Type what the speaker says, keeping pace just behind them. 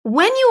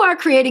When you are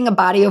creating a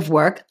body of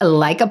work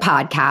like a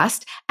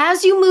podcast,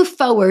 as you move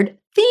forward,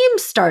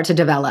 themes start to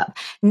develop.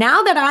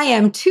 Now that I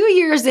am 2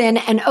 years in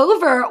and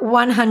over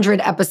 100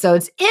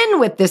 episodes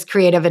in with this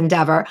creative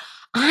endeavor,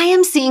 I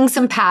am seeing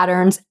some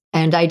patterns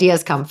and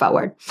ideas come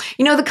forward.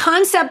 The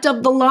concept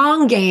of the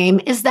long game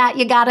is that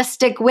you got to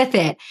stick with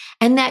it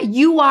and that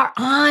you are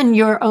on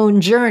your own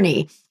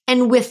journey.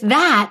 And with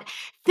that,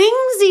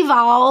 things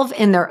evolve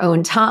in their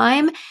own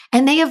time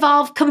and they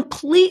evolve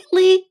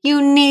completely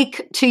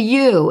unique to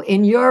you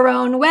in your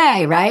own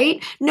way,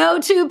 right? No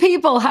two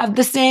people have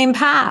the same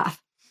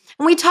path.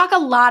 And we talk a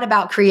lot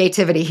about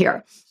creativity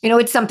here.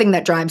 It's something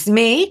that drives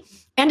me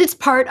and it's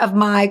part of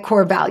my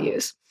core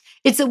values.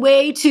 It's a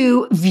way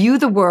to view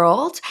the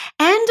world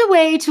and a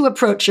way to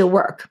approach your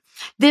work.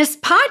 This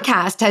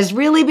podcast has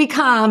really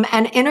become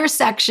an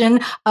intersection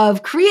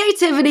of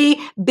creativity,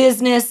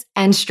 business,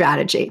 and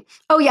strategy.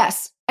 Oh,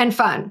 yes, and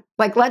fun.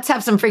 Let's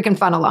have some freaking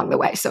fun along the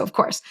way. So, of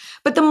course.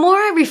 But the more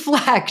I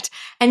reflect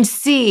and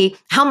see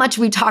how much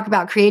we talk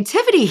about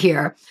creativity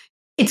here,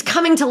 it's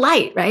coming to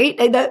light, right?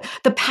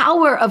 The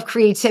power of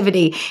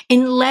creativity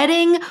in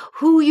letting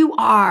who you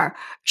are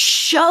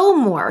show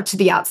more to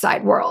the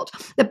outside world.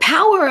 The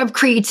power of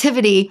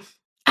creativity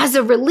as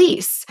a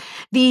release.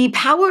 The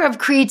power of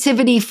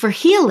creativity for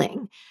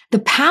healing. The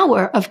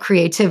power of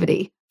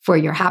creativity for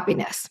your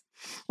happiness.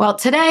 Well,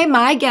 today,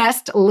 my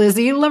guest,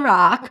 Lizzie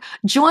LaRock,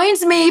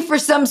 joins me for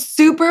some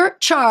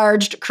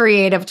supercharged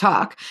creative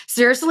talk.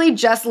 Seriously,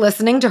 just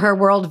listening to her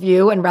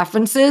worldview and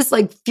references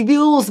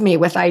fuels me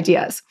with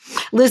ideas.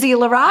 Lizzie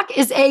LaRock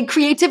is a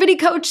creativity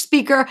coach,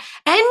 speaker,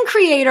 and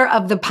creator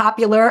of the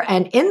popular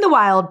and in the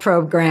wild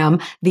program,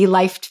 The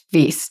Life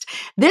Feast.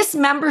 This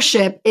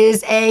membership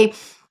is a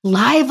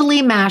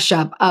lively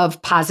mashup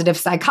of positive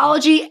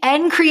psychology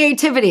and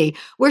creativity,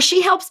 where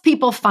she helps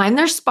people find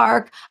their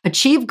spark,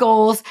 achieve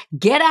goals,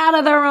 get out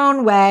of their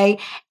own way,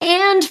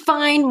 and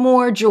find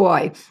more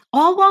joy,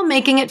 all while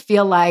making it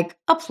feel like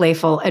a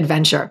playful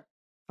adventure.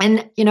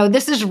 And,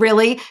 this is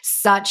really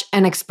such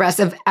an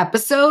expressive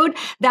episode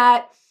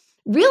that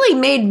really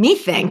made me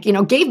think,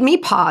 gave me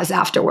pause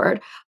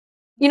afterward.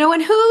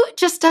 And who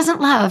just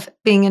doesn't love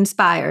being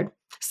inspired?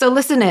 So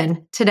listen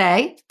in.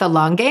 Today, the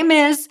long game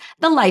is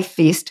The Life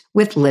Feast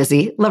with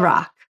Lizzie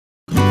LaRock.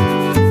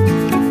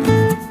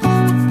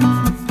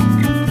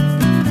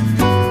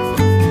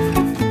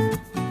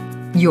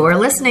 You're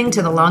listening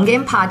to the Long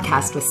Game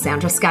Podcast with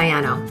Sandra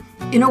Sciano.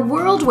 In a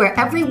world where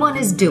everyone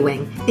is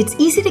doing, it's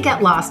easy to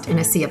get lost in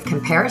a sea of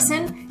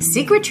comparison,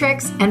 secret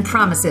tricks, and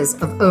promises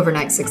of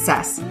overnight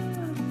success.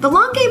 The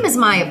long game is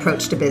my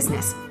approach to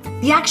business.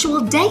 The actual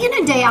day in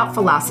and day out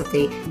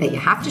philosophy that you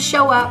have to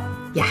show up,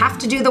 you have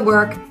to do the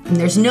work, and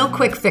there's no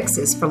quick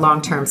fixes for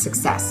long-term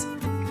success.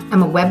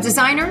 I'm a web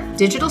designer,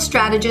 digital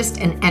strategist,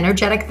 and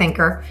energetic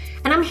thinker,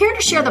 and I'm here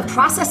to share the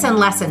process and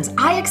lessons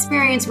I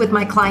experience with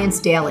my clients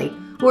daily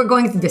who are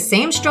going through the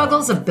same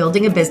struggles of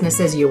building a business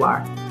as you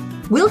are.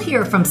 We'll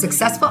hear from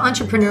successful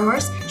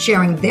entrepreneurs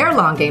sharing their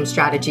long game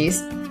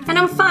strategies, and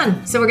I'm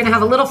fun, so we're going to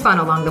have a little fun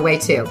along the way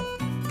too.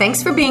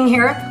 Thanks for being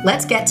here.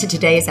 Let's get to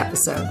today's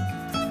episode.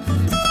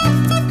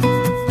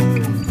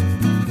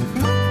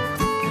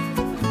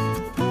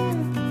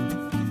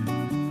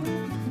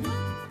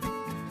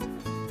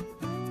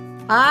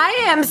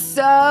 I am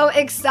so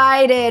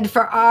excited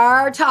for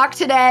our talk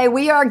today.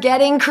 We are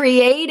getting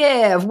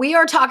creative. We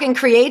are talking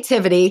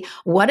creativity,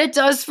 what it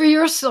does for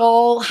your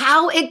soul,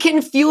 how it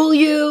can fuel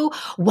you,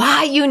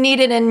 why you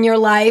need it in your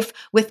life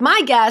with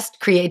my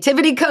guest,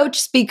 creativity coach,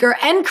 speaker,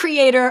 and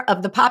creator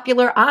of the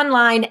popular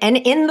online and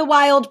in the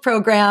wild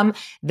program,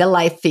 The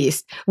Life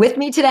Feast. With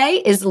me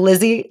today is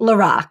Lizzie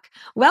LaRock.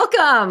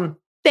 Welcome.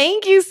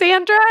 Thank you,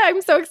 Sandra.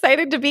 I'm so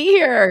excited to be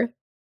here.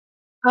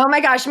 Oh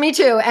my gosh, me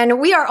too. And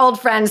we are old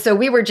friends, so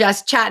we were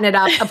just chatting it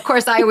up. Of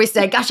course, I always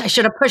say, gosh, I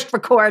should have pushed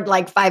record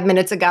 5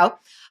 minutes ago.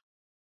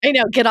 I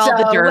know, get all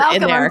the dirt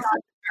in there.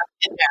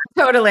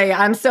 Totally.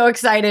 I'm so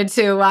excited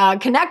to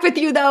connect with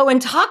you, though,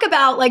 and talk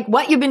about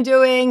what you've been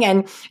doing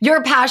and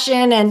your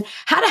passion and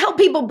how to help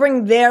people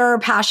bring their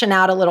passion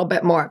out a little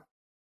bit more.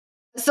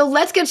 So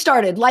let's get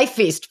started. Life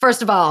Feast.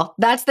 First of all,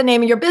 that's the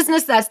name of your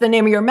business. That's the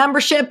name of your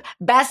membership.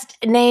 Best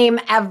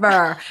name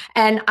ever.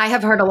 And I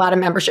have heard a lot of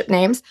membership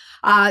names.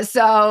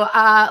 So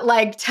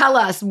tell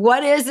us,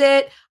 what is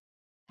it?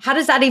 How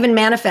does that even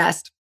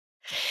manifest?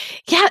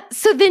 Yeah.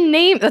 So the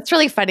name, that's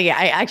really funny.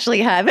 I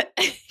actually have,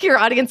 your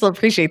audience will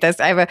appreciate this.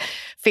 I have a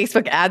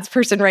Facebook ads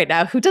person right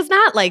now who does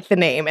not like the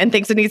name and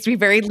thinks it needs to be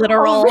very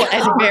literal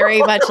and very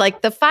much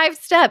like the 5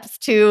 steps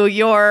to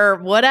your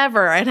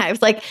whatever. And I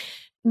was like,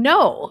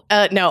 no,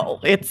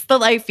 it's the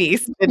Life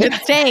Feast. And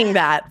it's saying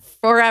that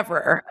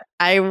forever.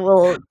 I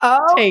will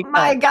take that. Oh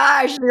my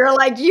gosh. You're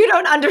you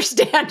don't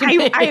understand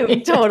me.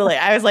 I totally.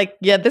 I was like,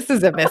 yeah, this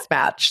is a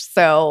mismatch.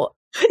 So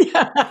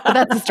but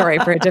that's a story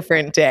for a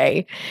different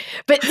day.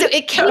 But so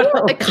it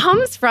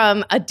comes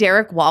from a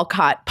Derek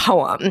Walcott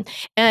poem.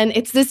 And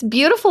it's this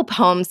beautiful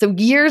poem. So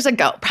years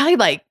ago,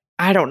 probably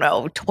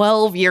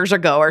 12 years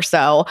ago or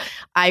so,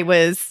 I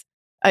was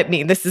I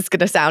mean, this is going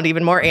to sound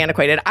even more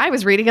antiquated. I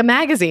was reading a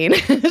magazine.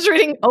 I was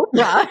reading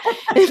Oprah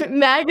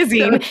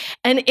magazine.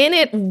 And in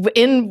it,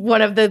 in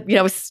one of the,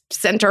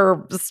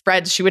 center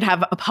spreads, she would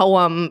have a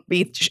poem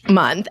each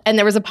month. And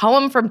there was a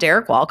poem from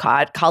Derek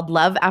Walcott called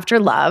Love After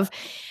Love.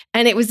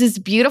 And it was this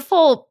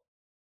beautiful,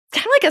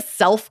 kind of like a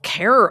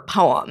self-care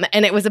poem.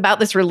 And it was about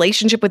this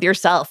relationship with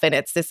yourself. And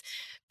it's this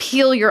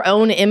peel your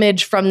own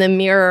image from the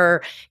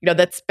mirror,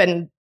 that's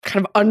been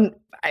kind of,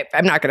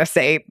 I'm not going to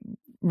say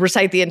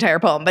recite the entire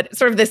poem, but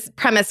sort of this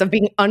premise of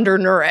being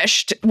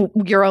undernourished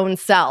your own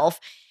self.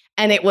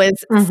 And it was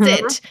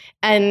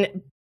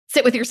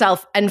sit with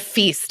yourself and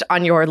feast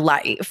on your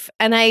life.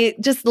 And I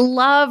just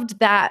loved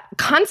that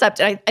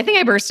concept. And I think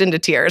I burst into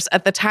tears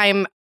at the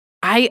time.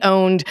 I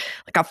owned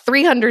like a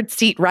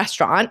 300-seat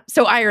restaurant.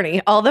 So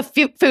irony, all the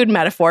food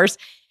metaphors.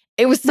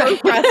 It was so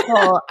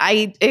stressful.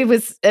 It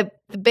was the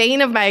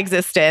bane of my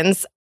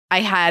existence. I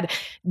had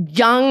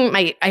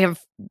I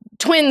have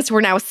twins who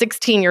are now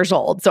 16 years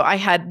old. So I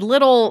had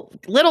little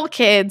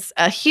kids,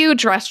 a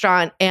huge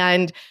restaurant,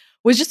 and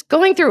was just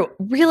going through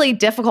really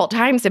difficult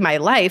times in my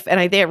life. And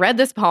I read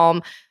this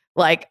poem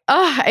like,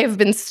 I have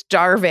been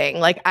starving.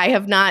 Like, I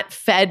have not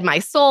fed my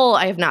soul.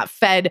 I have not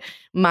fed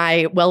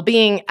my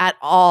well-being at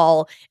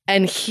all.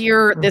 And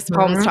here this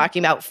poem is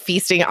talking about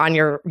feasting on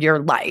your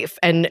life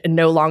and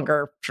no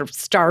longer sort of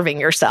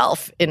starving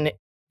yourself in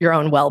your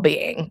own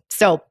well-being.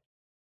 So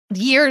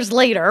years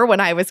later, when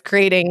I was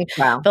creating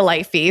the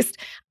Life Feast,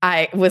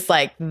 I was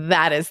like,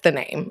 that is the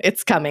name.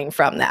 It's coming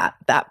from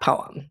that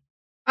poem.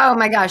 Oh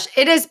my gosh,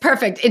 it is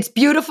perfect. It's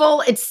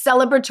beautiful. It's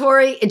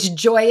celebratory. It's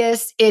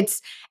joyous.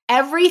 It's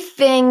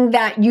everything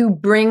that you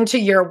bring to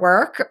your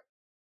work.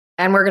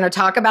 And we're going to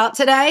talk about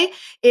today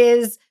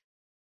is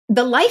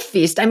the Life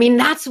Feast. I mean,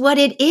 that's what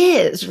it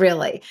is,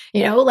 really.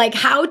 Like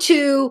how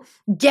to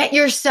get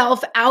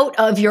yourself out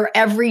of your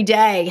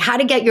everyday, how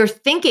to get your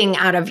thinking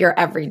out of your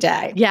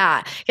everyday.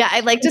 Yeah.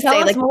 I'd like to tell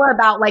say us more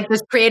about like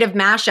this creative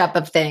mashup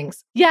of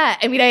things. Yeah.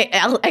 I mean,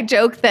 I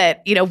joke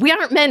that, we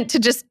aren't meant to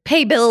just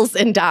pay bills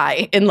and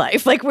die in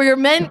life. Like we're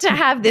meant to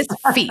have this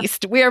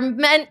feast. We are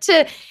meant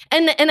to,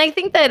 and I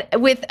think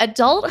that with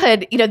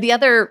adulthood, the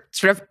other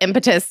sort of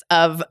impetus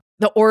of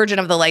the origin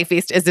of the Life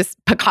Feast is this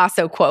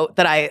Picasso quote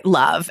that I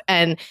love.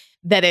 And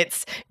that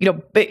it's,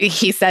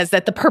 he says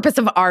that the purpose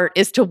of art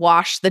is to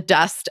wash the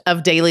dust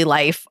of daily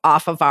life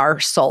off of our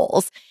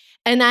souls.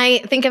 And I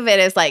think of it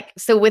as like,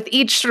 so with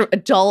each sort of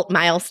adult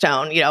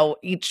milestone,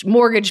 each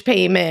mortgage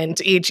payment,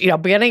 each,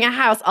 getting a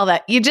house, all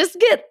that, you just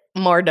get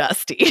more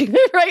dusty,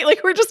 right?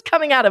 Like we're just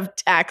coming out of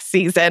tax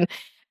season.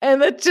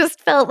 And it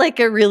just felt like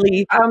a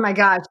really... Oh my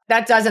gosh,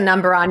 that does a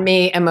number on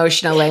me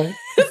emotionally.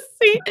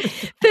 Even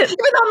though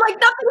I'm like,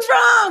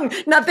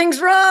 nothing's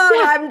wrong.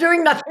 Yeah. I'm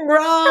doing nothing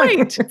wrong.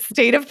 Right.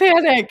 State of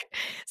panic.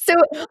 So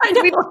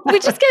we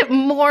just get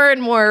more and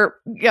more,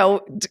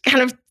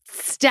 kind of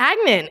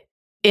stagnant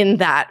in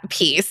that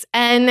piece.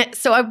 And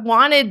so I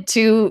wanted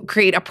to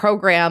create a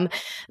program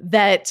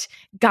that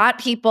got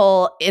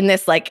people in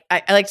this, like,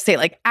 I like to say,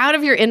 like out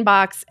of your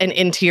inbox and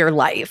into your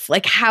life.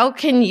 Like, how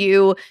can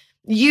you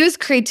use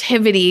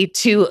creativity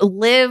to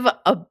live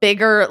a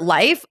bigger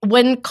life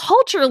when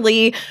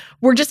culturally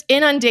we're just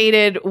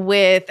inundated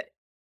with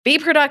be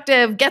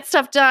productive, get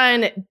stuff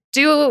done,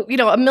 do,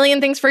 a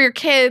million things for your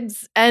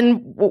kids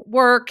and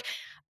work.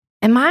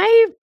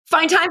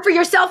 Find time for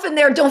yourself in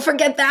there. Don't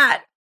forget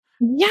that.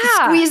 Yeah.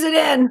 Squeeze it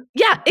in.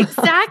 Yeah,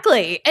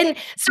 exactly. And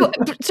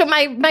so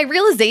my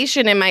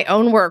realization in my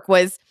own work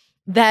was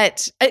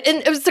that, and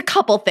it was a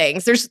couple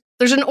things. There's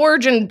an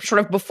origin sort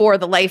of before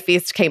the Life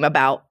Feast came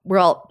about, where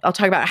I'll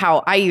talk about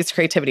how I use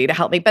creativity to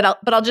help me. But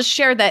I'll just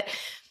share that,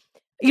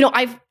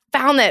 I've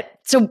found that,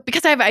 so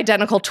because I have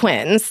identical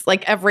twins,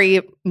 like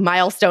every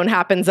milestone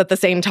happens at the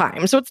same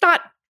time. So it's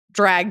not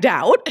dragged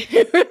out.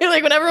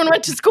 Like when everyone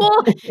went to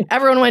school,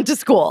 everyone went to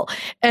school.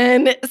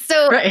 And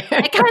so I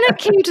kind of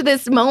came to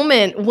this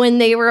moment when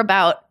they were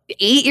about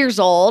 8 years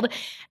old,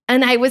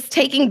 and I was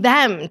taking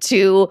them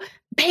to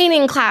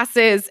painting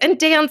classes and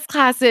dance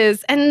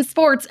classes and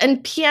sports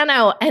and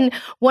piano. And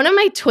one of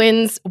my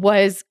twins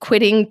was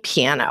quitting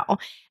piano.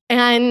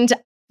 And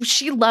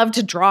she loved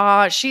to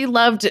draw. She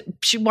wanted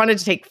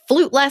to take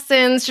flute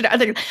lessons.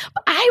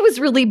 I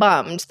was really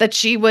bummed that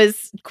she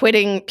was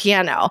quitting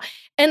piano.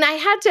 And I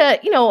had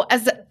to,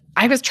 as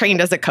I was trained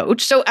as a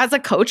coach. So as a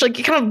coach, like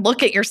you kind of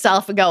look at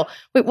yourself and go,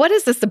 wait, what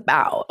is this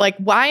about? Like,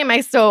 why am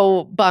I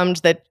so bummed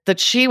that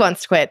she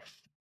wants to quit?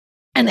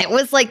 And it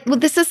was like, well,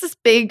 this is this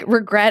big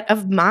regret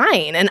of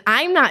mine. And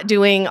I'm not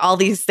doing all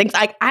these things.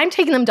 I'm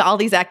taking them to all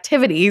these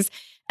activities.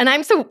 And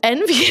I'm so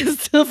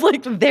envious of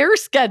like their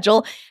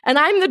schedule. And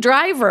I'm the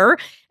driver.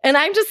 And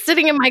I'm just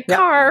sitting in my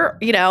car,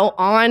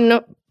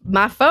 on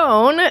my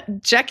phone,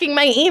 checking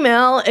my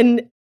email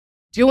and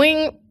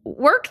doing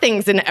work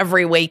things in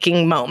every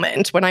waking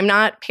moment when I'm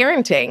not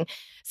parenting.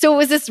 So it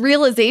was this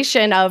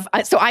realization of,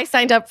 so I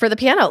signed up for the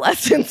piano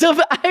lessons.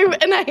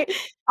 I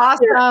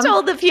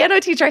told the piano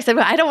teacher, I said,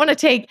 well, I don't want to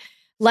take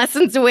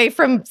lessons away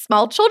from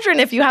small children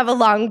if you have a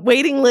long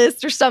waiting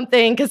list or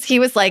something. Cause he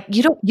was like,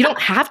 you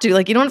don't have to,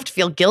 like, you don't have to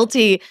feel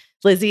guilty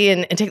Lizzie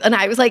and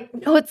I was like,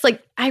 no, it's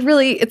like,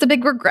 it's a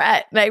big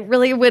regret. And I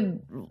really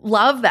would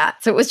love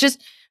that. So it was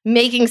just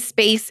making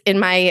space in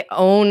my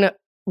own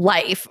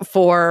life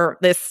for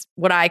this,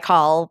 what I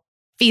call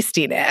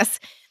feastiness.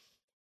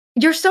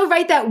 You're so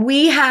right that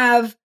we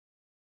have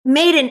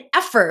made an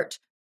effort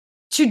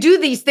to do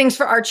these things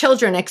for our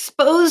children,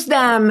 expose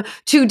them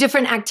to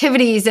different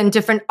activities and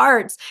different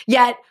arts,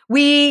 yet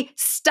we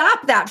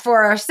stop that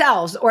for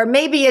ourselves. Or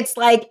maybe it's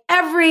like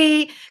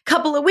every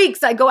couple of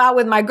weeks I go out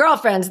with my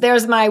girlfriends,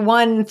 there's my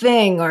one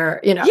thing,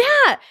 or,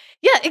 Yeah,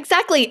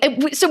 exactly.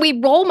 So we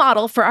role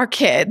model for our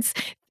kids.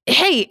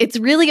 Hey, it's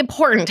really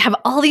important to have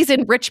all these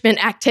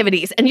enrichment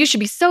activities, and you should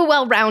be so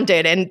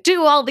well-rounded and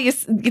do all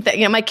these.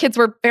 My kids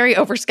were very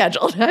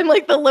overscheduled. I'm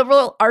like the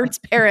liberal arts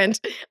parent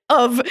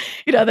of,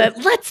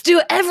 that let's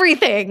do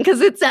everything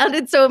because it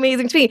sounded so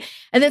amazing to me.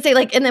 And then say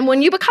and then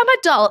when you become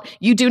adult,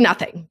 you do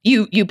nothing.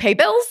 You pay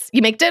bills,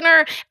 you make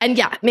dinner,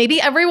 and maybe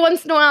every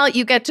once in a while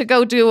you get to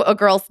go do a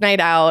girls' night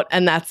out,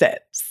 and that's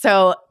it.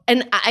 So,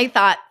 and I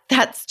thought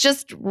that's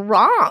just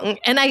wrong.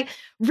 And I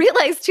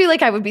realized too,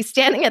 I would be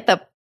standing at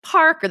the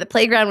park or the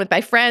playground with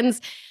my friends,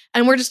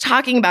 and we're just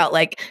talking about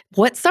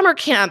what summer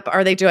camp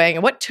are they doing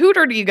and what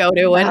tutor do you go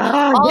to and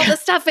all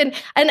this stuff. And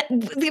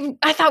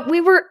I thought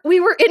we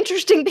were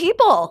interesting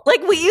people.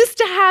 We used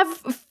to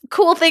have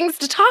cool things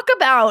to talk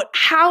about.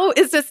 How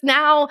is this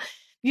now?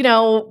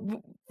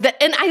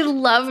 And I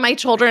love my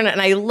children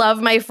and I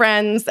love my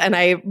friends, and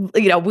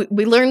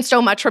we learn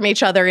so much from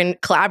each other in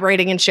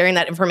collaborating and sharing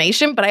that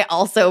information. But I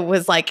also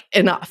was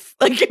enough.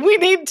 We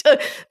need to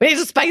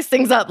spice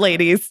things up,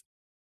 ladies.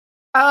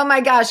 Oh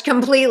my gosh,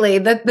 completely.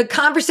 The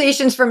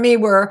conversations for me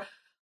were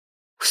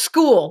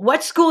school.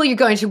 What school are you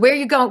going to? Where are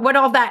you going? What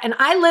all that? And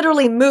I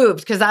literally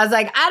moved because I was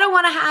like, I don't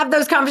want to have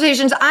those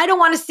conversations. I don't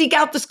want to seek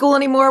out the school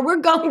anymore. We're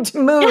going to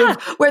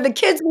move where the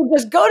kids will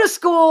just go to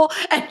school.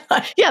 And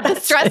the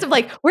stress of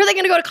where are they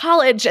going to go to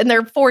college? And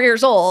they're 4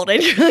 years old.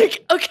 And you're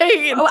like,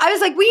 okay. Oh, I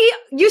was like, we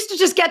used to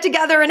just get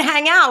together and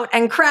hang out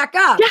and crack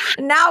up. Yeah.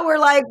 And now we're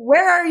like,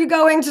 where are you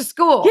going to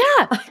school?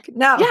 Yeah.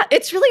 No. Yeah.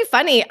 It's really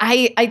funny.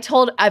 I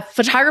told a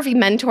photography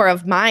mentor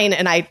of mine,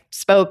 and I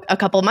spoke a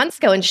couple months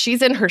ago, and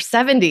she's in her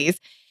 70s.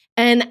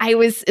 And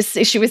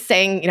she was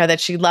saying, that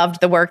she loved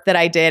the work that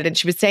I did. And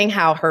she was saying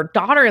how her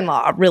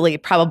daughter-in-law really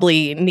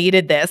probably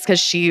needed this because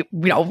she,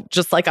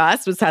 just like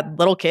us, had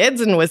little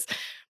kids and was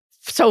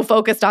so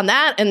focused on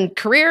that and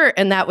career,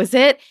 and that was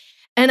it.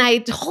 And I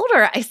told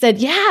her, I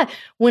said,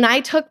 when I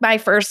took my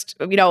first,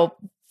 when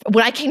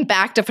I came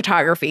back to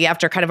photography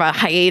after kind of a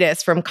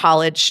hiatus from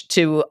college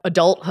to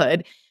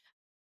adulthood,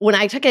 when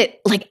I took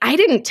it, I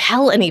didn't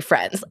tell any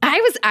friends. I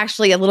was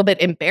actually a little bit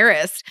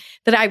embarrassed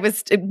that I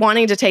was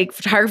wanting to take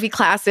photography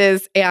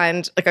classes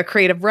and a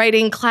creative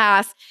writing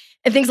class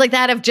and things like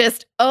that of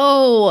just,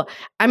 I'm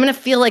going to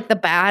feel like the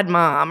bad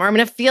mom, or I'm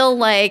going to feel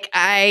like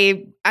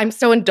I'm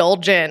so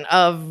indulgent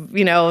of,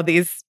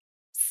 these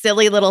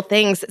silly little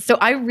things. So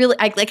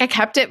I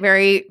kept it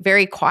very,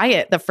 very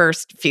quiet the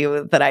first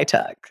few that I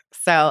took.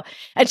 So,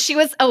 and she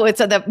was,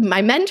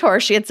 my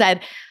mentor, she had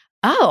said,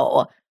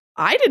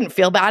 I didn't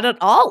feel bad at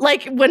all.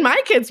 When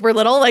my kids were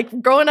little,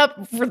 growing up,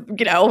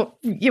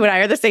 you and I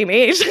are the same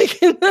age,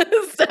 in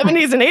the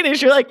 70s and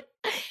 80s, you're like,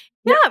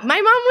 my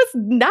mom was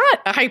not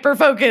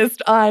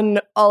hyper-focused on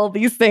all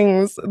these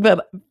things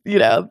that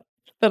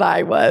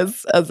I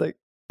was as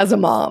a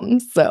mom.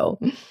 So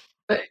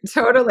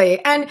totally.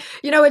 And,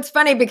 it's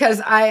funny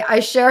because I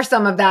share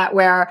some of that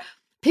where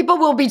people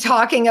will be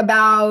talking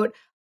about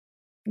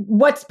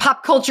what's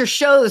pop culture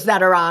shows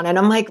that are on. And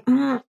I'm like,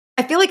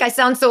 I feel like I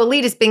sound so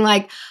elitist being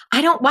like,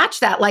 I don't watch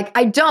that.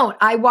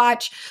 I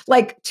watch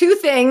two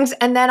things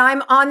and then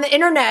I'm on the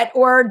internet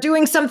or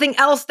doing something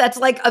else that's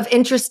of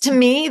interest to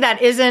me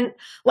that isn't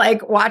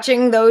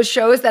watching those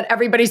shows that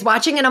everybody's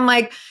watching. And I'm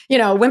like,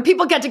 when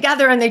people get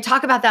together and they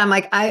talk about that, I'm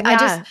like,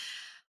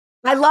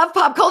 I love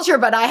pop culture,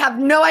 but I have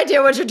no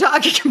idea what you're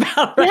talking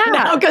about right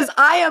now because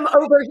I am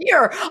over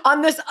here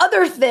on this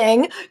other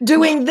thing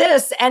doing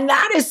this. And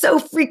that is so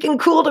freaking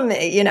cool to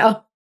me,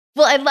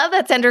 Well, I love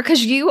that, Sandra,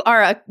 because you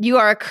are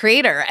a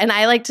creator. And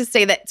I like to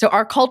say that, so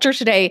our culture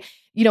today,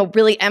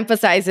 really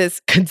emphasizes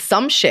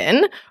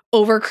consumption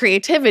over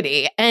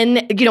creativity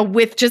and,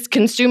 with just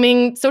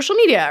consuming social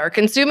media or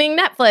consuming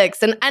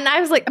Netflix. And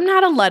I was like, I'm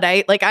not a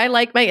Luddite. I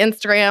like my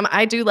Instagram.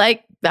 I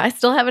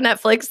still have a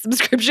Netflix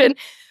subscription.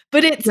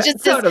 But it's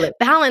just this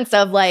balance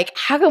of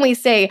how can we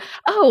say,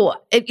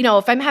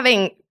 if I'm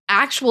having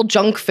actual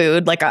junk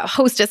food, like a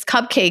Hostess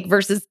cupcake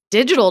versus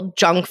digital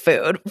junk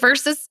food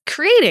versus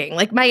creating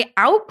my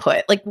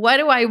output, what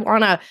do I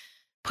want to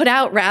put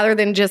out rather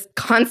than just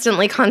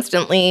constantly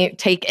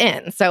take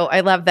in. So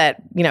I love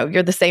that,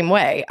 you're the same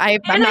way. I'm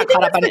not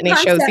caught up on any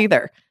shows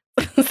either.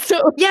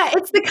 So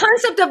it's the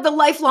concept of the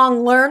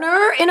lifelong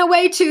learner in a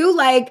way too.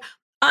 I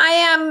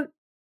am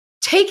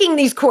taking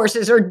these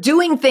courses or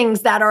doing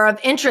things that are of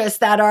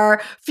interest, that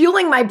are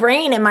fueling my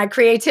brain and my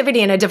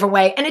creativity in a different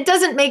way. And it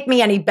doesn't make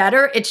me any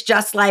better. It's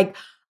just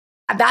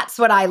that's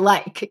what I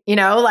like,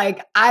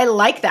 I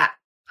like that.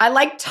 I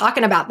like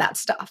talking about that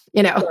stuff,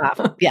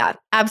 Yeah,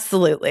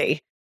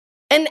 absolutely.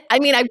 And I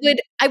mean,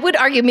 I would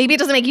argue maybe it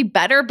doesn't make you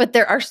better, but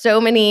there are so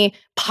many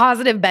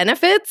positive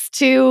benefits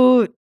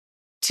to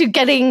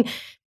getting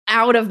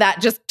out of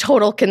that just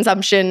total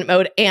consumption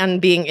mode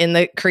and being in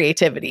the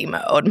creativity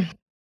mode.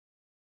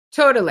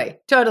 Totally,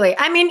 totally.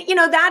 I mean,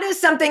 that is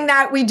something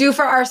that we do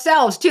for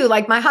ourselves too.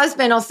 Like my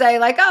husband will say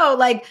like, oh,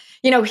 like,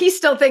 he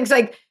still thinks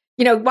like,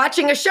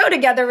 watching a show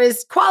together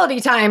is quality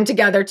time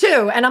together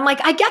too. And I'm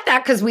like, I get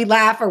that because we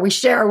laugh or we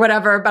share or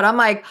whatever. But I'm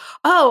like,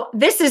 oh,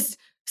 this is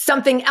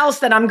something else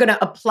that I'm going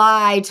to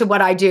apply to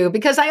what I do.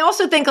 Because I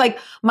also think like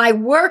my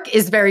work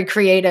is very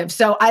creative.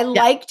 So I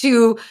like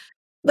to,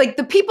 like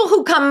the people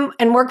who come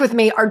and work with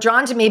me are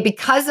drawn to me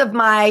because of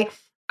my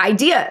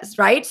ideas,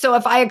 right? So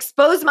if I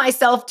expose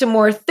myself to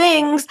more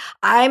things,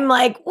 I'm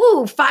like,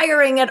 ooh,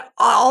 firing at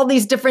all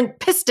these different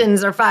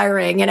pistons are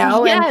firing, and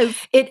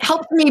it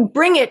helps me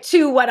bring it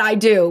to what I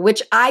do,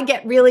 which I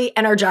get really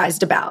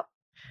energized about.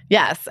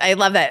 Yes, I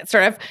love that.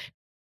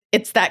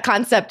 It's that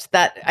concept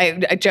that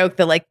I joke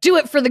that like, do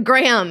it for the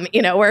gram,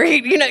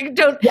 where,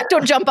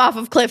 don't jump off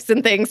of cliffs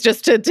and things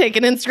just to take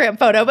an Instagram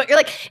photo. But you're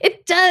like,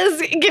 it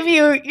does give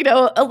you,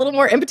 a little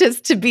more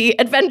impetus to be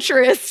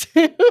adventurous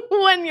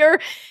when you're,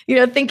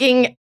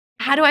 thinking,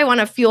 how do I want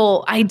to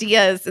fuel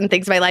ideas and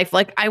things in my life?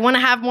 Like, I want to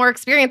have more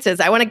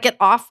experiences. I want to get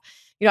off.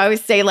 I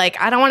always say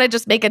like, I don't want to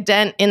just make a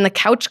dent in the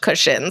couch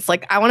cushions.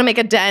 Like I want to make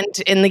a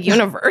dent in the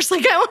universe.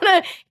 Like I want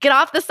to get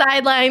off the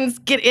sidelines,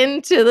 get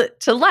into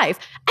life.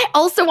 I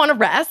also want to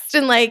rest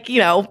and like,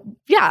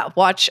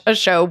 watch a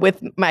show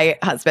with my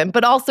husband,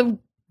 but also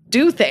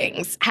do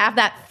things, have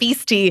that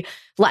feisty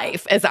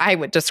life as I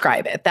would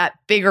describe it, that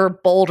bigger,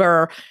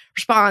 bolder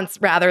response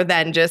rather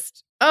than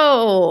just,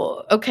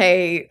 oh,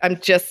 okay, I'm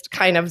just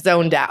kind of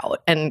zoned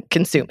out and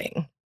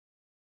consuming.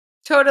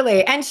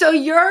 Totally. And so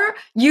you're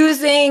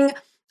using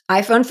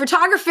iPhone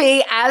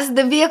photography as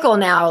the vehicle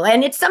now.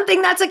 And it's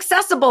something that's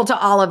accessible to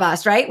all of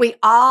us, right? We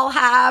all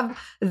have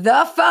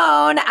the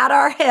phone at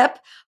our hip.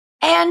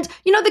 And,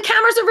 the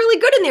cameras are really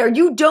good in there.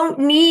 You don't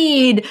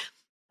need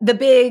the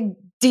big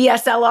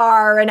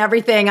DSLR and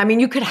everything. I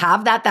mean, you could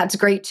have that. That's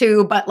great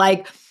too. But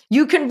like,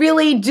 you can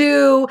really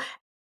do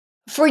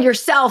for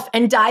yourself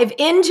and dive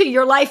into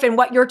your life and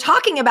what you're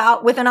talking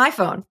about with an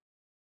iPhone.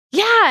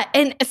 Yeah.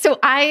 And so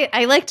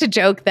I like to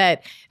joke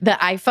that the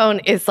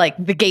iPhone is like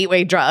the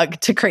gateway drug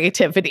to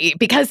creativity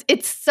because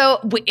it's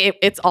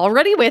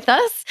already with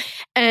us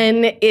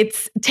and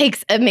it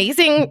takes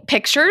amazing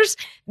pictures.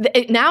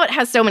 Now it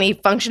has so many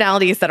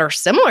functionalities that are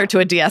similar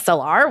to a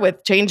DSLR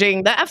with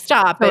changing the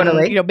f-stop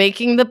and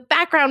making the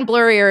background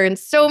blurrier and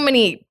so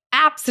many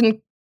apps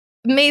and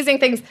amazing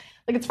things.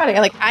 Like, it's funny.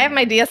 Like, I have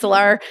my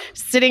DSLR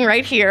sitting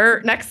right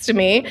here next to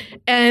me,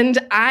 and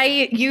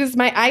I use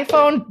my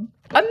iPhone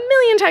a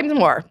million times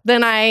more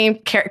than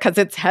I care because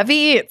it's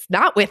heavy. It's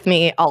not with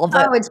me all of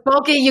the. Oh, it's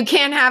bulky. You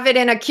can't have it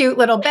in a cute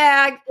little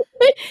bag.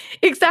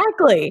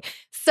 Exactly.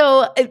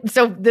 So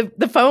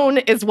the phone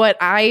is what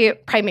I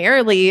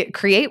primarily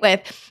create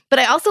with, but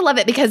I also love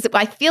it because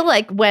I feel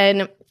like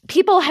when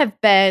people have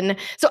been,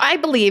 so I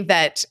believe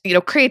that,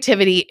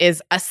 creativity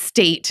is a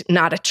state,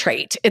 not a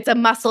trait. It's a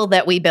muscle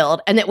that we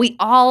build and that we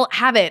all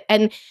have it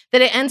and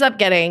that it ends up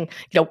getting,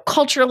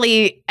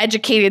 culturally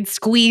educated,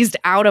 squeezed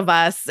out of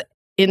us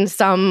in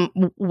some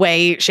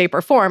way, shape,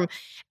 or form.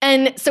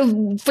 And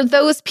so for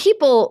those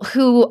people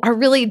who are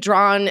really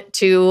drawn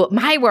to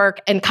my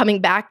work and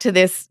coming back to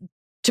this,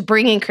 to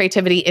bringing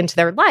creativity into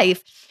their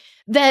life,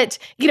 that,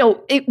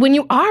 when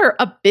you are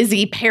a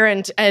busy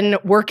parent and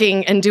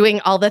working and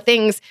doing all the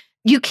things,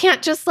 you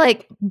can't just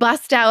like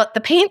bust out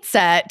the paint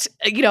set,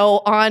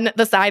 on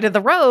the side of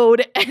the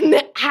road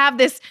and have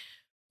this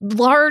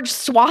large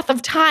swath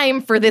of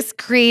time for this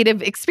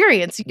creative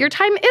experience. Your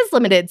time is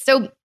limited.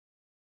 So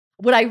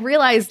what I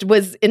realized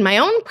was in my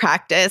own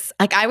practice,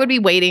 like I would be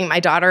waiting.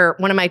 My daughter,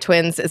 one of my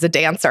twins, is a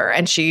dancer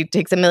and she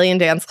takes a million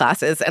dance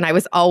classes. And I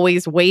was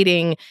always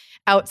waiting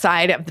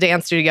outside of the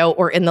dance studio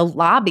or in the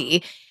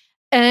lobby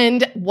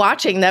and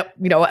watching that,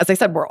 as I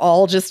said, we're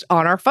all just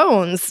on our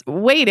phones,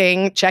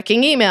 waiting,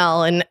 checking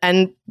email and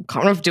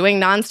kind of doing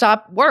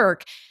nonstop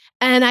work.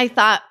 And I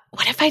thought,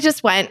 what if I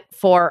just went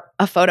for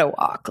a photo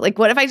walk? Like,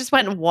 what if I just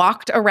went and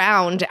walked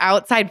around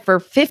outside for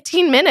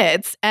 15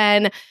 minutes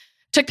and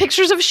took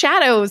pictures of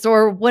shadows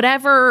or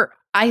whatever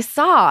I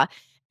saw?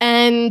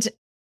 And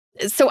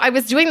so I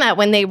was doing that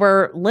when they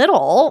were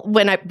little,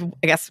 when I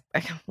guess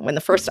when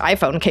the first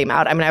iPhone came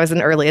out. I mean, I was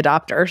an early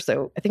adopter,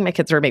 so I think my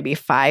kids were maybe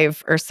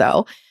 5 or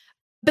so.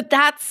 But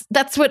that's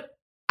what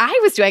I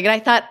was doing. And I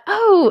thought,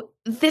 oh,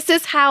 this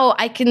is how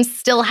I can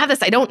still have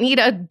this. I don't need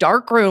a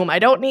dark room. I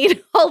don't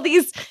need all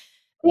these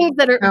things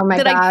that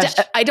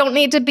are, I don't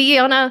need to be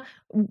on a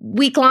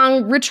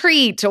week-long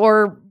retreat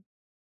or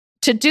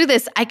to do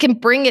this. I can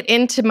bring it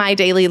into my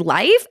daily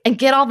life and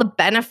get all the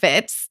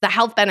benefits, the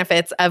health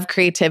benefits of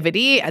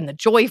creativity and the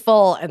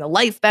joyful and the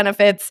life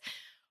benefits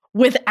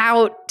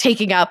without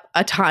taking up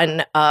a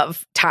ton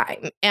of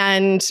time.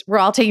 And we're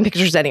all taking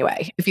pictures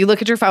anyway. If you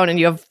look at your phone and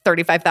you have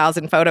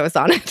 35,000 photos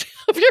on it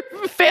of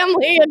your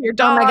family and your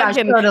dog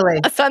and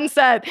a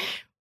sunset,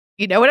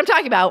 you know what I'm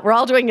talking about. We're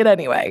all doing it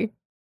anyway.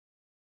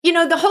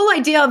 The whole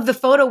idea of the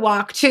photo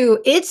walk too,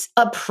 it's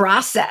a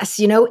process,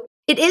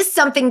 it is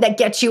something that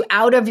gets you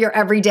out of your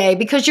everyday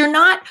because you're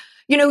not,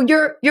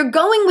 you're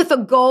going with a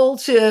goal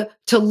to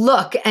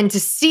look and to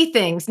see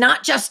things,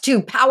 not just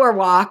to power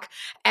walk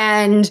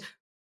and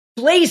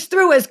blaze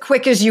through as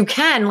quick as you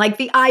can. Like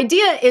the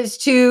idea is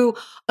to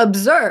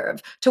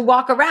observe, to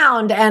walk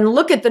around and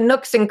look at the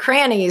nooks and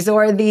crannies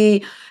or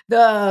the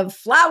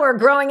flower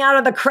growing out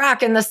of the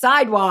crack in the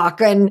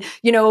sidewalk and,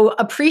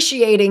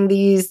 appreciating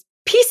these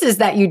pieces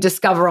that you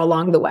discover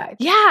along the way.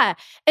 Yeah.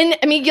 And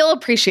I mean, you'll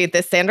appreciate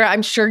this, Sandra.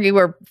 I'm sure you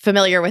were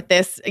familiar with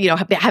this,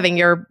 having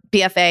your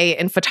BFA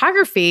in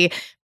photography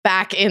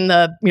back in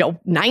the,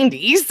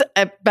 90s,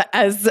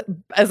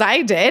 as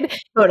I did.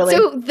 Totally.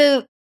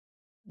 So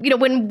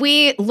when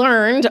we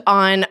learned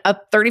on a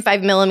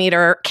 35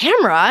 millimeter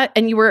camera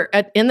and you were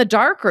in the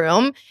dark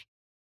room,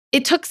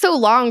 it took so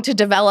long to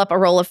develop a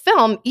roll of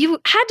film, you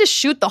had to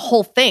shoot the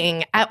whole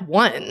thing at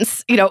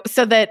once,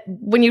 so that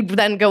when you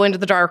then go into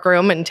the dark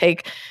room and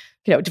take,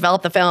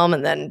 develop the film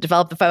and then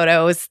develop the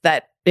photos,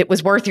 that it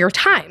was worth your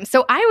time.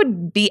 So I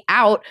would be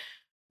out,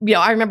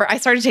 I remember I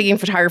started taking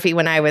photography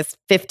when I was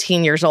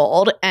 15 years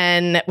old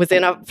and was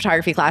in a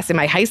photography class in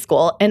my high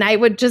school. And I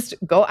would just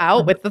go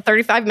out with the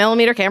 35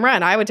 millimeter camera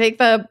and I would take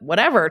the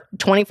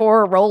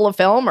 24 roll of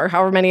film or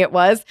however many it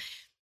was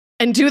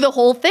and do the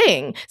whole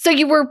thing. So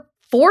you were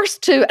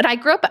forced to, and I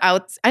grew up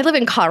I live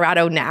in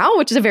Colorado now,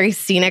 which is a very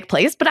scenic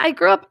place, but I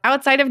grew up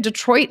outside of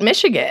Detroit,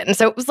 Michigan.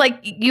 So it was like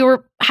you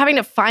were having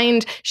to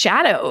find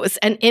shadows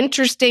and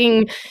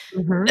interesting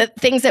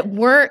things that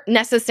weren't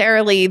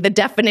necessarily the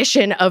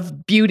definition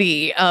of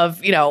beauty of,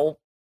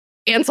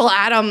 Ansel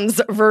Adams'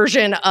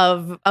 version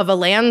of a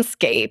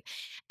landscape.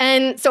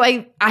 And so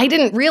I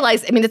didn't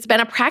realize, it's been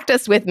a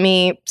practice with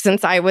me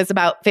since I was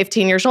about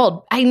 15 years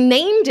old. I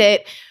named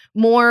it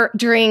more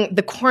during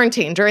the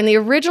quarantine, during the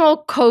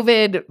original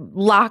COVID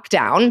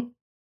lockdown,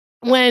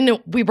 when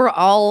we were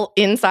all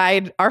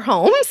inside our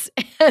homes.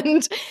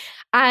 And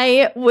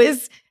I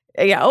was,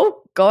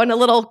 going a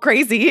little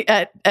crazy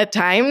at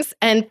times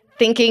and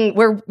thinking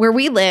where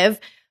we live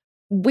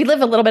a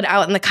little bit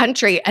out in the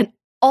country. And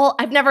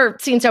I've never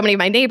seen so many of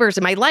my neighbors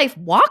in my life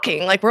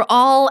walking. Like we're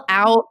all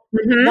out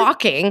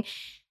walking.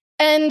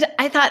 And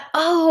I thought,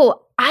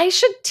 I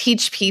should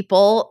teach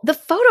people the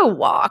photo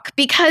walk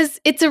because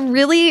it's a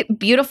really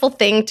beautiful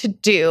thing to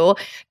do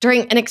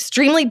during an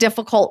extremely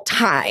difficult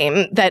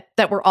time that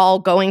we're all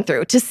going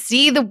through, to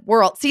see the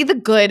world, see the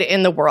good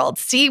in the world,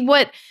 see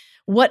what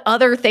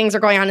other things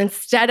are going on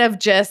instead of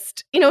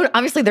just,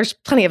 obviously there's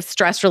plenty of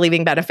stress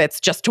relieving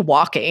benefits just to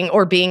walking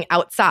or being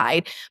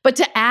outside, but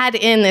to add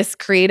in this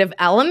creative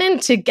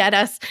element to get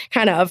us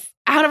kind of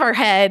out of our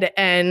head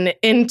and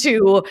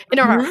into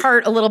our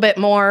heart a little bit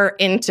more,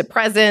 into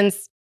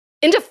presence,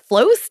 into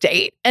flow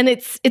state. And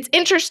it's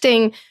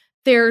interesting.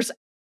 There's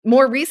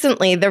more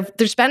recently,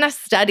 there's been a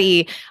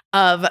study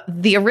of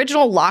the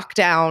original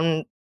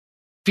lockdown,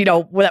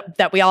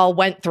 that we all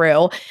went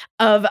through,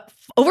 of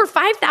over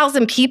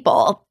 5,000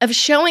 people, of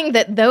showing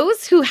that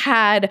those who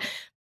had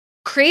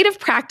creative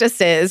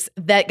practices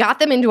that got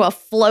them into a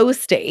flow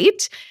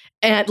state,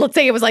 and let's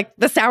say it was like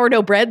the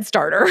sourdough bread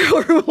starter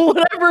or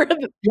whatever.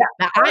 Yeah,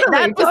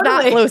 that was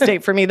not flow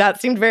state for me.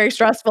 That seemed very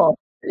stressful.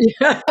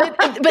 Yeah.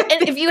 But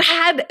if you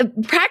had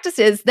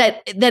practices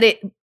that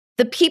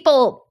the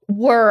people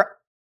were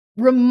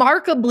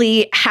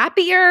remarkably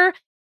happier,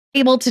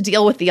 able to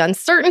deal with the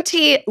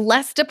uncertainty,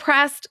 less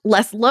depressed,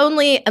 less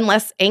lonely, and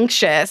less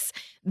anxious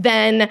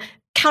than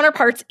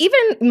counterparts, even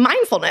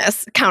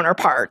mindfulness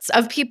counterparts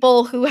of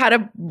people who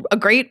had a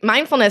great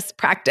mindfulness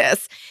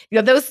practice.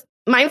 Those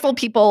mindful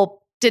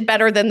people did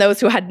better than those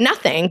who had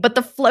nothing, but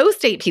the flow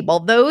state people,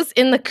 those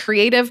in the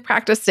creative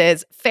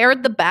practices,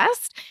 fared the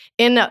best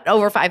in an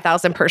over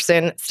 5,000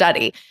 person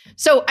study.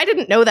 So I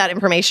didn't know that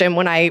information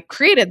when I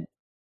created.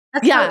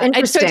 That's so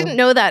interesting. So I didn't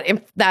know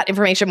that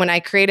information when I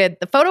created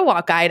the photo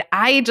walk guide.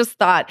 I just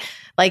thought,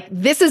 like,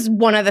 this is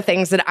one of the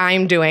things that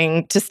I'm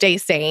doing to stay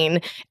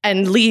sane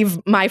and leave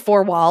my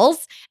four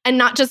walls and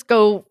not just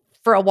go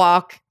for a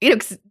walk,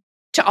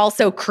 to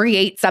also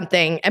create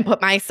something and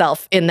put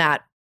myself in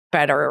that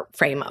better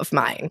frame of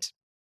mind.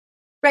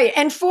 Right.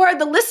 And for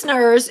the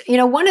listeners,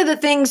 one of the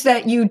things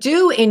that you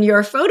do in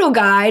your photo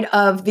guide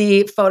of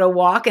the photo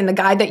walk and the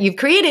guide that you've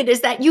created is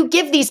that you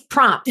give these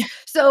prompts.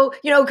 So,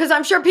 because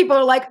I'm sure people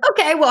are like,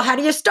 okay, well, how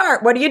do you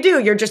start? What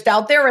do? You're just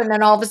out there. And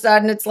then all of a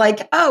sudden it's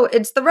like, oh,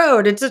 it's the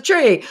road, it's a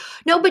tree.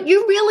 No, but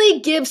you really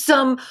give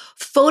some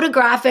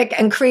photographic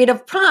and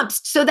creative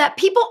prompts so that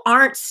people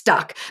aren't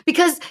stuck.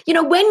 Because,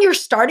 when you're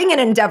starting an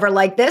endeavor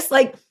like this,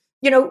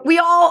 we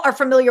all are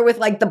familiar with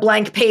like the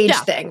blank page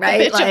thing,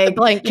 right? The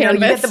blank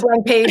canvas. You get the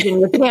blank page and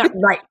you can't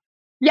write.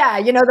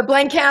 Yeah, the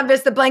blank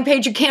canvas, the blank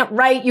page, you can't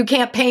write, you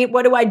can't paint.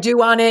 What do I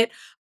do on it?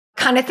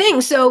 Kind of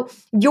thing. So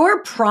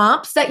your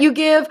prompts that you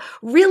give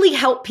really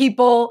help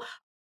people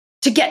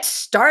to get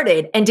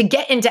started and to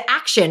get into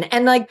action.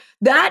 And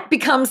that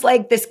becomes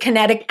like this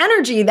kinetic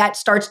energy that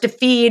starts to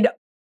feed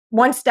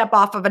one step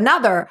off of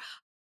another.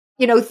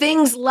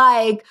 Things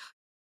like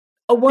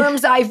a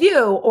worm's eye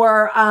view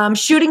or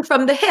shooting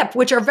from the hip,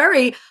 which are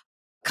very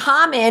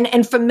common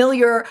and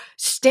familiar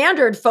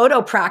standard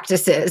photo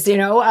practices.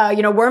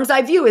 Worm's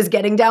eye view is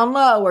getting down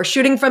low, or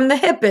shooting from the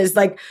hip is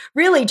like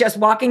really just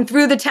walking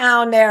through the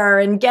town there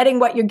and getting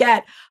what you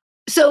get.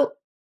 So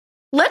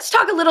let's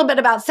talk a little bit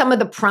about some of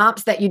the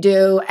prompts that you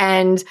do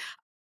and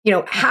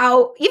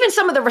how even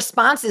some of the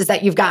responses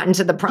that you've gotten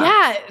to the prompt.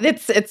 Yeah,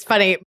 it's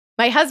funny.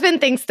 My husband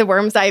thinks the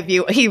worm's eye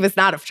view, he was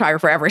not a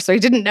photographer ever, so he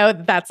didn't know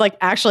that that's like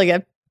actually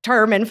a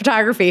term in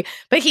photography,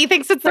 but he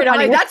thinks it's so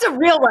funny. That's a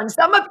real one.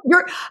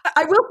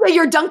 I will say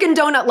your Dunkin'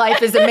 Donut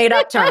life is a made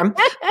up term.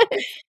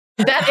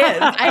 That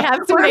is. I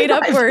have some made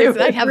up words.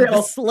 I have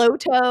the slow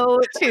toe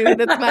too.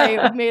 That's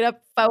my made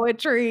up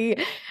poetry.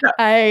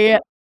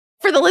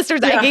 For the listeners,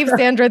 I gave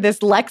Sandra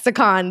this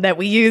lexicon that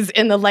we use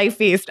in the Life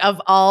Feast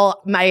of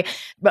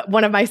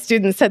one of my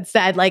students had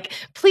said, like,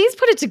 please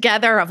put it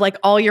together of like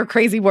all your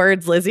crazy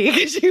words, Lizzie,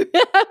 because you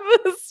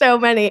have so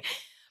many.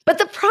 But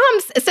the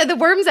prompts, so the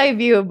worm's eye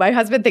view, my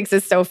husband thinks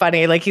is so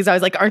funny. Like he's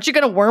always like, aren't you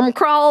going to worm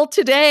crawl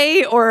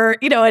today? Or,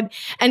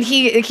 and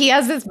he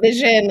has this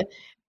vision.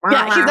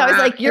 Yeah, he's always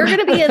like, you're going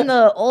to be in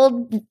the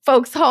old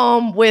folks'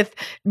 home with,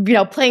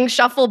 playing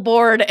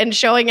shuffleboard and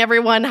showing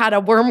everyone how to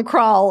worm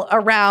crawl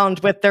around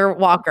with their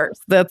walkers.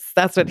 That's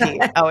what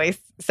he always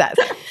says.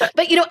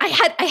 But,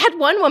 I had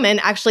one woman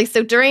actually,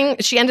 so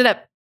she ended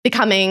up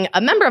becoming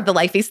a member of the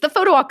Life Feast. The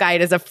photo walk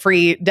guide is a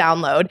free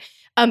download.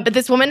 But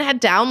this woman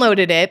had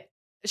downloaded it.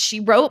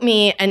 She wrote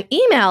me an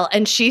email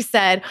and she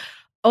said,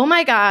 oh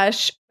my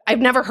gosh,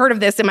 I've never heard of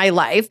this in my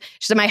life.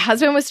 She said, my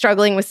husband was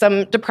struggling with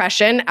some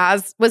depression,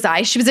 as was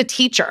I. She was a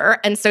teacher.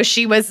 And so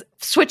she was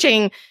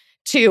switching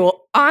to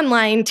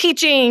online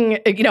teaching,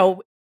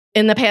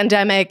 in the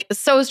pandemic,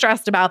 so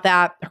stressed about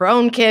that, her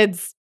own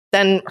kids,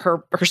 then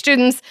her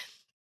students.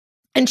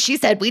 And she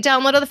said, we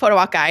downloaded the photo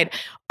walk guide.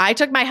 I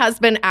took my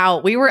husband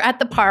out. We were at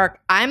the park.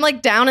 I'm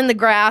like down in the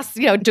grass,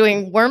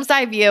 doing worm's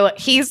eye view.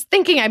 He's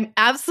thinking I'm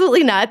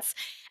absolutely nuts.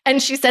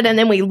 And she said, and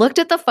then we looked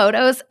at the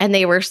photos and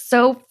they were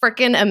so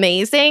freaking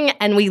amazing.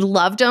 And we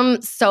loved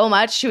them so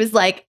much. She was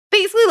like,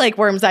 basically like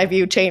worm's eye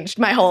view changed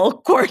my whole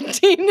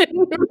quarantine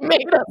and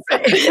made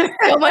us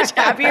so much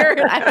happier.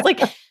 And I was like,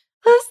 that's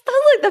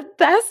like the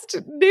best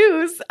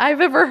news I've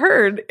ever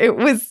heard. It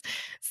was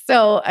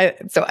so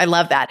I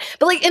love that.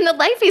 But like in the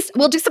Life Feast,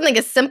 we'll do something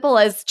as simple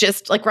as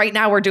just like right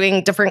now we're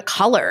doing different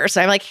colors.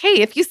 And I'm like,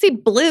 hey, if you see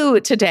blue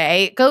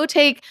today, go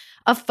take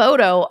a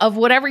photo of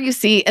whatever you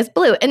see as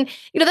blue. And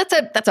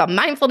that's a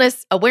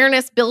mindfulness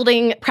awareness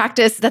building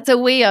practice. That's a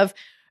way of,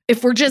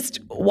 if we're just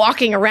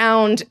walking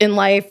around in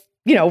life,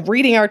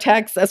 reading our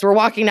texts as we're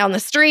walking down the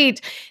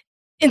street,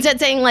 instead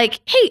saying like,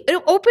 hey,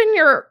 open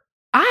your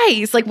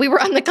eyes. Like we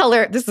were on the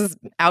color, this is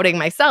outing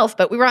myself,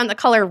 but we were on the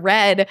color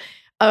red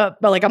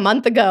like a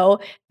month ago.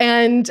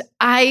 And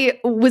I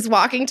was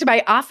walking to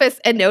my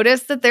office and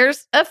noticed that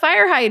there's a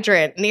fire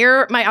hydrant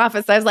near my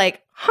office. I was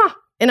like,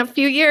 in a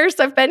few years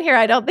I've been here,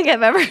 I don't think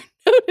I've ever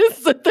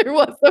noticed that there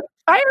was a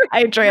fire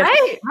hydrant.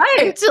 Right.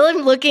 Until I'm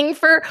looking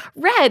for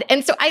red.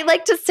 And so I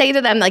like to say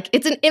to them, like,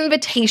 it's an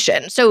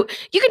invitation. So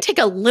you can take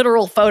a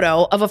literal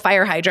photo of a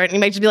fire hydrant and you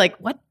might just be like,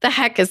 what the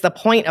heck is the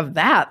point of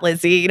that,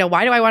 Lizzie?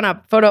 Why do I want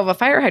a photo of a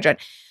fire hydrant?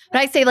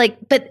 But I say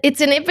but it's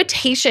an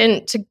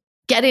invitation to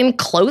get in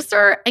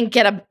closer and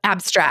get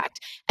abstract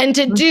and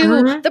to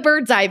do the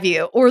bird's eye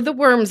view or the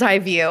worm's eye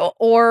view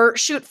or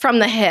shoot from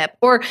the hip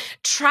or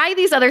try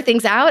these other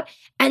things out.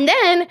 And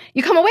then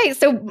you come away.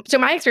 So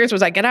my experience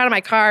was I get out of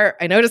my car,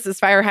 I notice this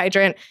fire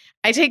hydrant,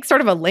 I take sort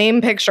of a lame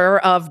picture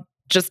of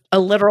just a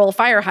literal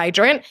fire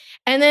hydrant.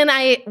 And then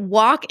I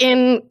walk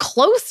in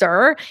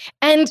closer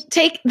and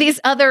take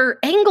these other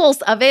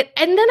angles of it.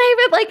 And then I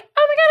would like,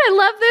 oh my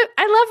God,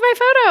 I love my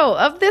photo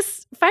of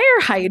this fire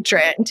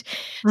hydrant.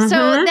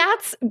 So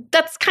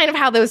that's kind of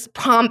how those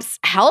prompts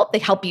help. They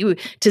help you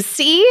to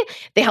see,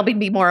 they help you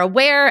be more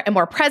aware and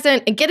more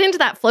present and get into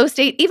that flow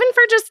state, even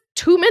for just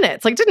 2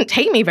 minutes. Like it didn't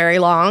take me very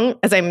long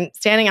as I'm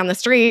standing on the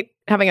street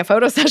having a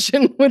photo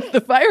session with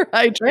the fire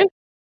hydrant.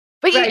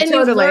 But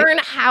you learn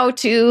how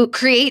to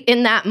create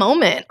in that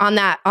moment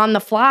on the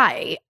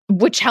fly,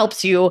 which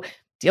helps you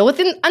deal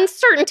with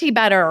uncertainty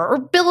better or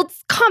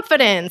builds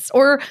confidence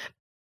or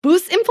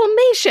boosts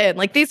inflammation.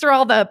 Like these are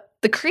all the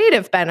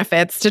creative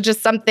benefits to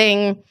just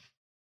something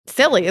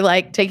silly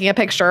like taking a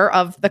picture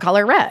of the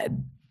color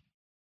red.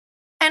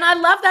 And I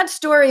love that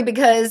story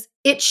because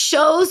it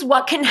shows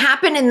what can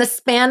happen in the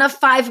span of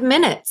 5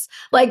 minutes.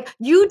 Like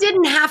you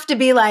didn't have to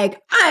be like,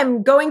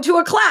 I'm going to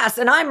a class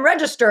and I'm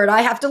registered.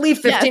 I have to leave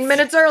 15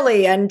 minutes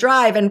early and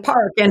drive and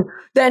park and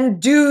then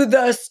do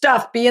the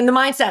stuff, be in the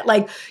mindset.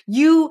 Like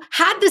you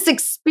had this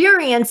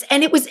experience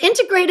and it was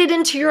integrated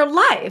into your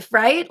life,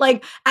 right?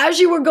 Like as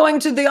you were going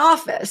to the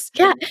office.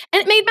 Yeah.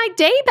 And it made my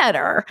day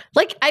better.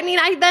 Like, I mean,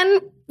 I then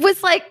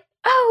was like,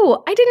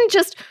 oh, I didn't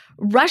just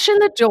rush in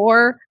the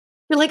door.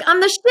 You're like,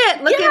 I'm the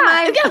shit. Look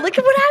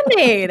at what I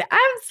made.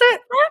 I'm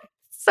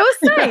so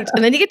psyched.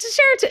 And then you get to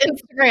share it to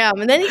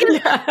Instagram. And then you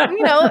get,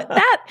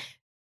 that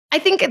I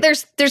think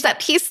there's that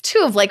piece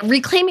too of like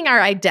reclaiming our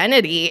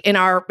identity in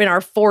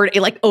our 40,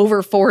 like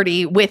over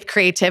 40 with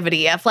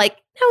creativity of like,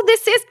 no,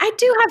 I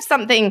do have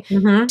something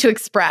to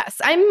express.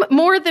 I'm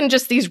more than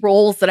just these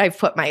roles that I've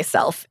put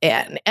myself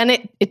in. And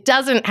it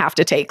doesn't have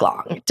to take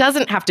long. It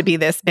doesn't have to be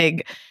this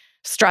big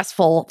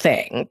stressful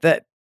thing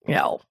that,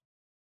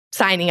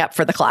 signing up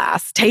for the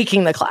class,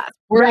 taking the class.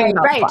 Right,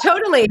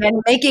 totally.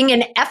 And making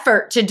an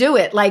effort to do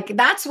it. Like,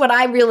 that's what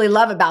I really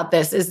love about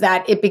this, is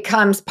that it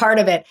becomes part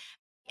of it.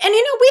 And,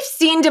 we've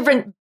seen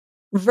different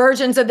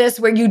versions of this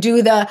where you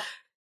do the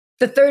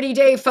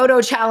 30-day photo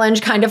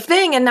challenge kind of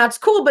thing, and that's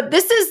cool. But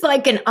this is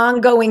like an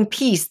ongoing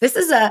piece. This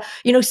is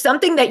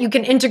something that you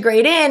can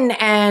integrate in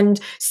and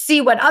see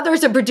what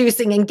others are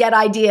producing and get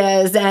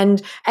ideas,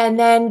 and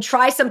then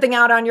try something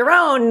out on your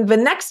own the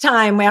next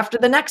time after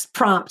the next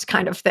prompt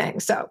kind of thing.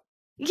 So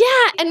yeah,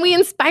 and we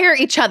inspire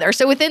each other.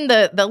 So within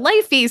the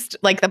Life Feast,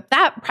 like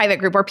that private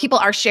group where people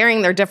are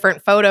sharing their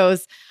different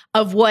photos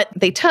of what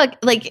they took,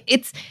 like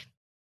it's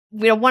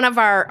one of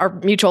our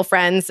mutual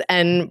friends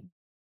and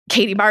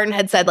Katie Martin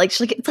had said, like,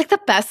 it's like the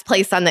best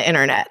place on the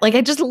internet. Like,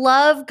 I just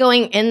love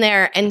going in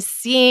there and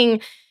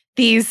seeing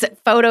these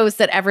photos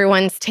that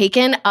everyone's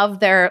taken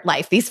of their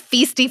life, these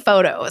feasty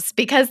photos,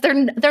 because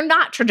they're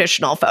not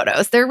traditional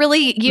photos. They're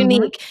really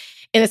unique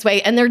in this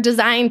way. And they're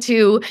designed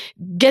to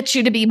get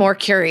you to be more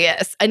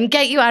curious and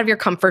get you out of your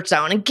comfort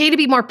zone and get you to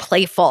be more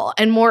playful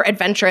and more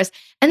adventurous.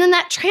 And then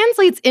that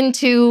translates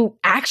into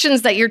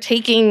actions that you're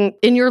taking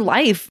in your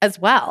life as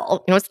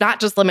well. It's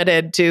not just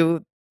limited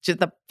to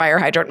the fire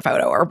hydrant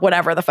photo or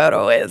whatever the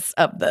photo is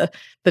of the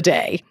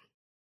day.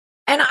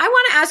 And I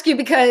want to ask you,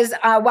 because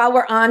while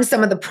we're on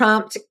some of the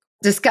prompt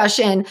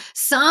discussion,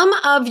 some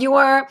of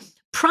your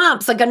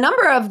prompts, like a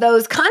number of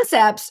those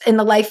concepts in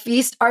the Life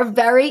Feast, are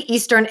very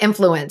Eastern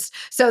influenced.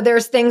 So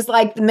there's things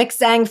like the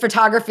Miksang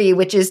photography,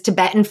 which is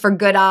Tibetan for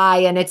good eye.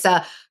 And it's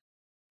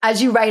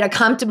as you write, a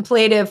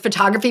contemplative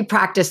photography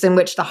practice in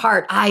which the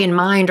heart, eye, and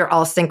mind are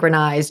all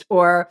synchronized.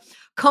 Or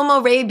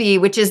Komorebi,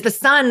 which is the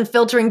sun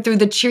filtering through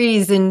the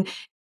trees, and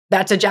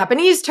that's a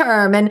Japanese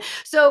term. And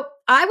so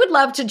I would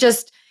love to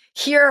just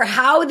hear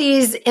how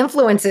these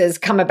influences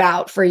come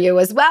about for you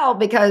as well,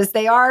 because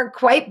they are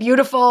quite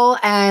beautiful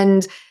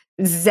and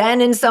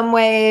Zen in some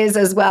ways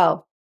as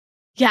well.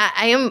 Yeah,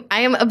 I'm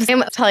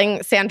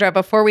telling Sandra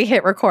before we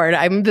hit record,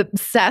 I'm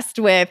obsessed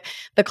with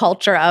the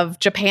culture of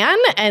Japan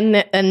and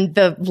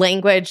the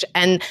language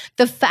and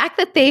the fact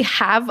that they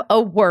have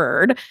a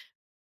word.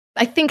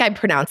 I think I'm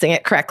pronouncing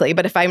it correctly,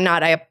 but if I'm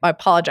not, I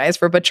apologize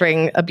for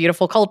butchering a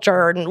beautiful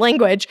culture and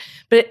language.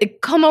 But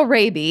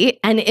komorebi,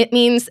 and it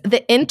means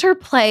the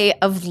interplay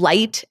of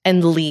light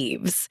and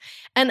leaves.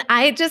 And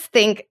I just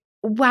think,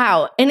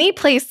 wow, any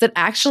place that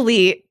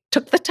actually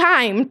took the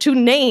time to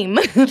name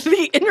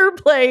the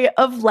interplay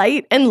of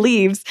light and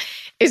leaves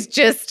is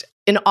just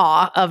in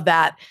awe of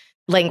that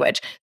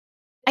language.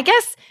 I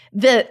guess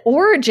the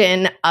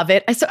origin of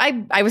it, so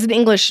I was an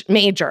English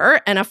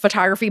major and a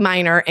photography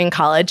minor in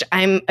college.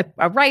 I'm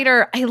a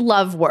writer. I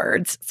love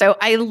words. So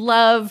I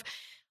love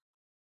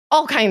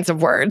all kinds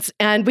of words.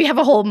 And we have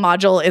a whole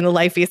module in the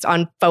Life Feast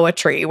on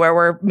poetry where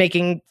we're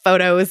making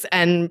photos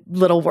and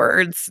little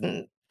words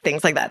and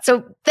things like that.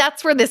 So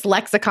that's where this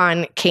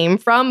lexicon came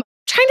from.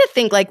 Trying to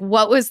think, like,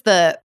 what was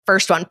the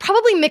first one?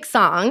 Probably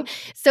Miksang.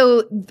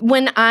 So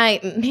when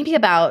maybe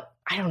about,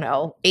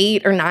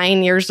 8 or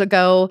 9 years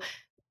ago,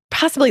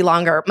 possibly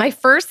longer, my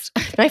first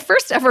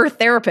ever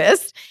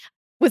therapist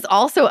was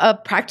also a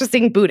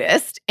practicing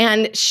Buddhist.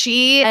 And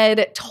she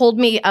had told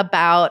me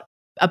about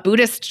a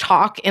Buddhist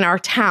talk in our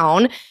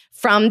town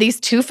from these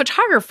two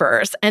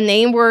photographers. And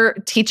they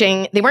weren't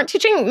teaching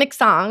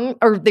Miksang,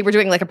 or they were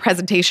doing like a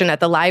presentation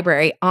at the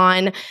library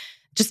on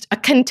just a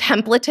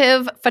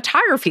contemplative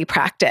photography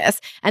practice.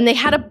 And they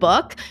had a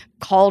book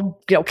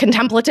called,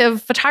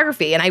 Contemplative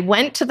Photography. And I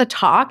went to the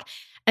talk.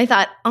 I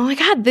thought, oh my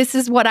God, this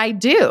is what I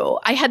do.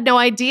 I had no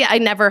idea. I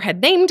never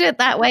had named it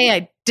that way.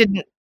 I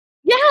didn't.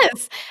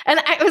 Yes. And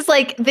I was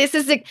like, this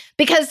is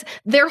because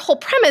their whole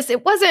premise,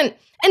 it wasn't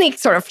any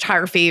sort of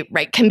photography,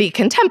 right, can be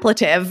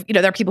contemplative.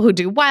 There are people who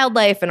do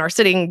wildlife and are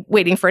sitting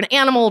waiting for an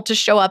animal to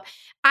show up.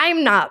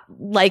 I'm not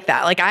like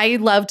that. Like, I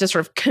love to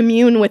sort of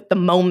commune with the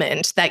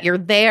moment that you're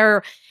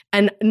there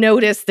and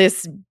notice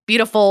this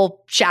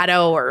beautiful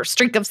shadow or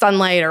streak of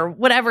sunlight or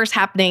whatever's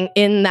happening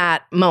in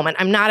that moment.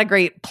 I'm not a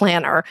great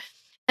planner.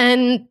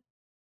 And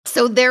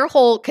so their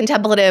whole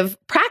contemplative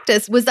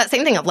practice was that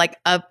same thing of like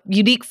a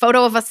unique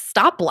photo of a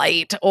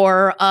stoplight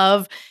or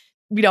of,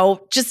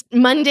 just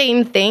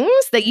mundane things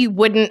that you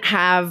wouldn't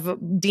have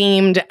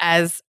deemed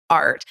as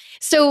art.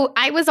 So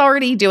I was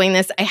already doing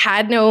this. I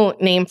had no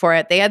name for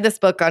it. They had this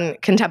book on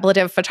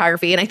contemplative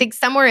photography. And I think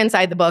somewhere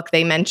inside the book,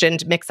 they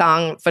mentioned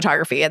Miksang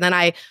photography. And then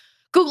I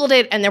Googled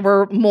it, and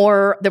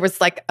there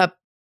was like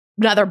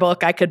another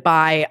book I could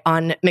buy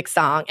on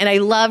Miksang. And I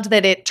loved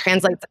that it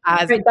translates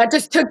as... Right, that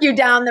just took you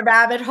down the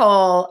rabbit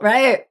hole,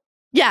 right?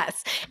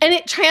 Yes. And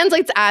it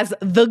translates as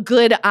the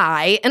good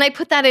eye. And I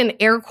put that in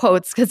air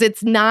quotes because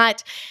it's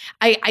not,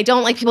 I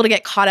don't like people to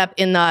get caught up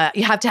in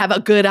you have to have a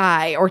good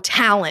eye or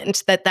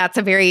talent, that's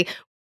a very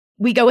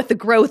we go with the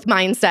growth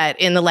mindset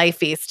in the Life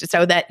Feast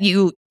so that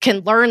you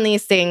can learn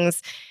these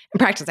things in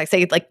practice. I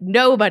say like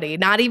nobody,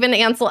 not even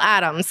Ansel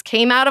Adams,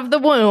 came out of the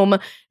womb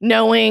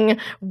knowing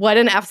what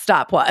an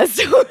f-stop was.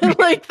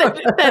 Like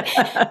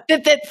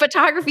that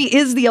photography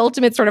is the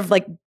ultimate sort of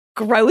like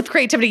growth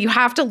creativity. You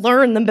have to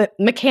learn the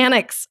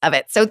mechanics of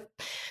it. So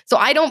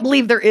I don't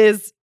believe there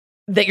is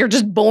that you're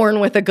just born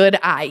with a good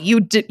eye.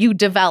 You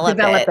develop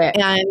it.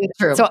 And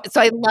True. so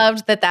I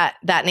loved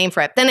that name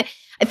for it. Then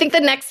I think the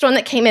next one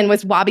that came in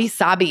was Wabi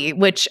Sabi,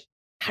 which,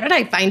 how did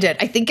I find it?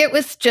 I think it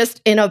was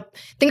just maybe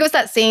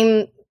that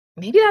same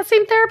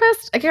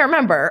therapist, I can't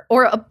remember,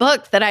 or a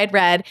book that I'd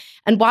read.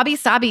 And Wabi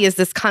Sabi is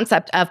this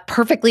concept of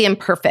perfectly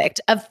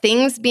imperfect, of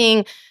things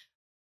being,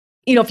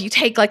 if you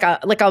take like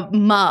a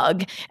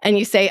mug and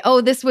you say,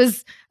 oh, this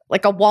was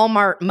like a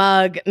Walmart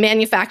mug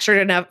manufactured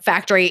in a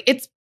factory.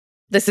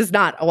 This is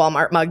not a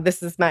Walmart mug.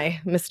 This is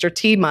my Mr.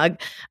 T mug.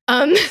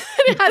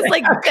 It has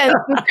like dents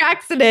and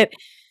cracks in it.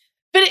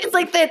 But it's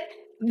like that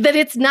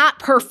it's not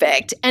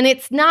perfect. And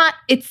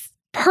it's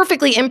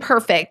perfectly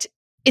imperfect.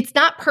 It's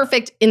not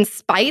perfect in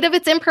spite of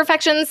its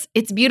imperfections.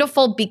 It's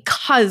beautiful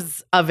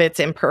because of its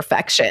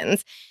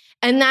imperfections.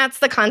 And that's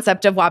the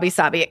concept of Wabi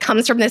Sabi. It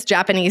comes from this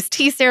Japanese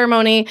tea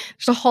ceremony.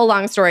 There's a whole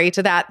long story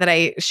to that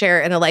I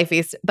share in the Life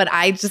Feast. But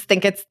I just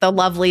think it's the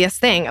loveliest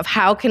thing of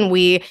how can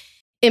we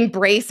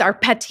embrace our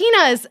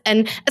patinas,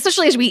 and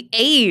especially as we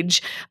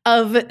age,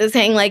 of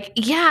saying like,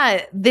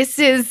 yeah,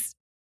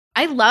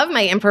 I love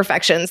my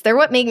imperfections. They're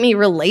what make me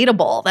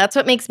relatable. That's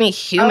what makes me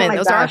human.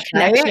 Those are our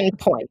connection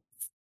points.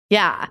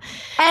 Yeah.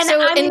 And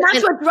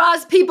that's what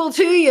draws people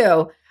to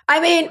you.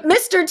 I mean,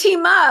 Mr. T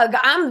Mug,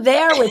 I'm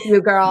there with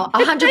you, girl.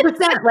 100%.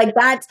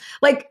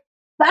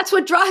 That's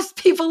what draws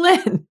people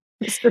in.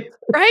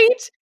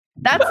 Right?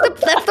 That's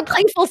the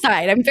playful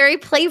side. I'm very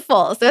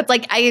playful. So it's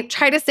like, I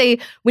try to say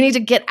we need to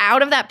get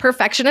out of that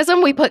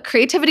perfectionism. We put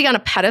creativity on a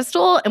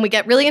pedestal and we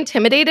get really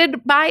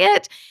intimidated by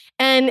it.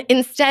 And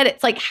instead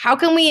it's like, how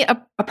can we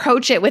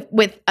approach it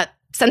with a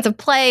sense of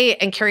play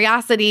and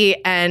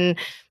curiosity and,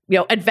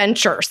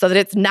 adventure so that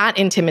it's not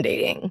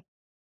intimidating?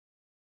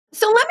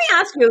 So let me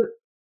ask you,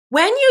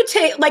 when you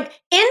take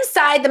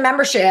inside the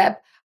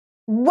membership,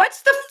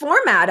 what's the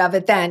format of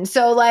it then?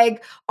 So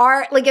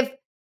if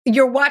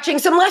you're watching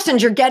some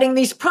lessons, you're getting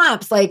these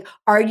prompts. Like,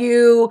 are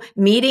you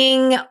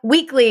meeting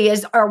weekly?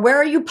 Or where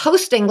are you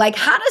posting? Like,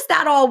 how does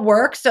that all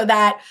work so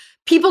that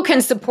people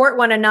can support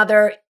one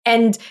another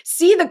and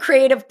see the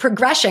creative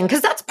progression?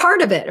 Because that's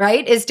part of it,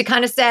 right? Is to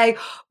kind of say,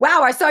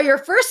 wow, I saw your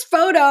first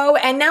photo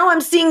and now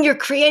I'm seeing your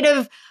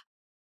creative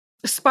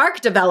spark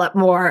develop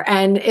more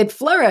and it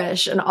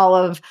flourish and all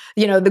of,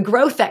 the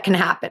growth that can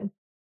happen.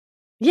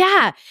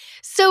 Yeah.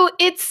 So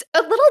it's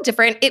a little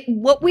different.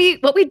 What we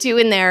do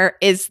in there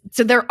is,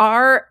 so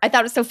I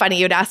thought it was so funny.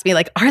 You'd ask me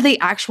are they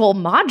actual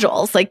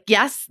modules?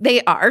 Yes,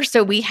 they are.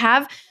 So we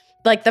have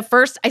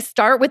I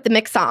start with the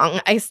mix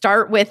song. I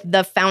start with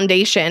the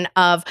foundation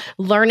of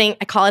learning.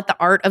 I call it the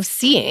art of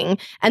seeing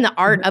and the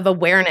art of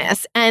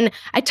awareness. And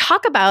I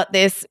talk about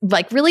this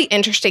really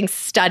interesting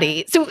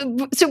study.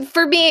 So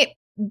for me,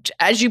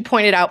 as you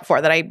pointed out before,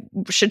 that I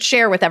should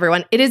share with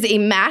everyone, it is a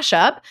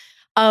mashup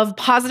of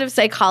positive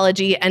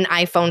psychology and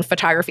iPhone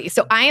photography.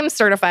 So I am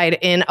certified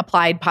in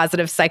applied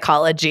positive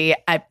psychology.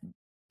 I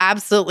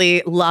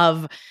absolutely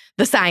love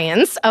the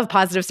science of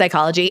positive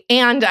psychology,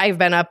 and I've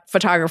been a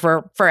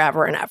photographer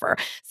forever and ever.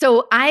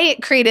 So I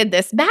created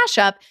this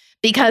mashup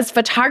because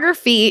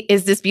photography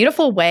is this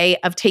beautiful way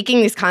of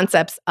taking these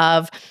concepts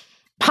of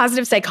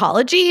positive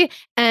psychology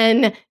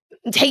and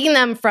taking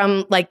them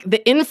from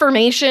the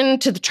information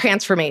to the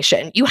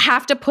transformation. You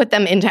have to put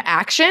them into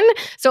action.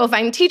 So if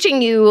I'm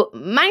teaching you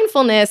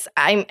mindfulness,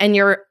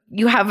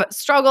 you have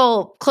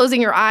struggle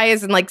closing your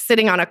eyes and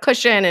sitting on a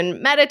cushion and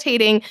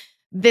meditating,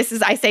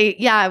 I say,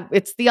 yeah,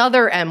 it's the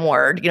other M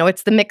word.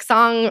 It's the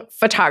mixong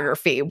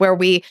photography, where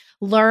we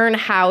learn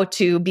how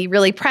to be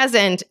really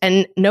present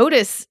and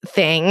notice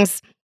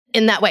things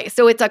in that way.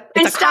 So it's a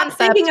stop concept.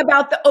 Thinking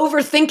about the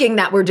overthinking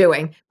that we're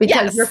doing,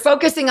 because you're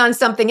focusing on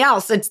something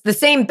else. It's the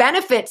same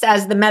benefits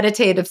as the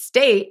meditative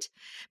state,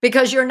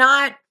 because you're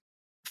not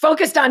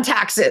focused on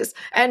taxes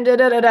and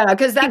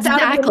because that's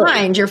out of your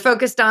mind. You're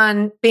focused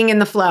on being in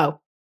the flow.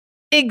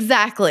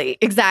 Exactly.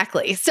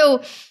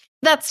 So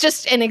that's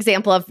just an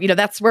example of,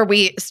 that's where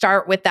we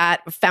start with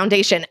that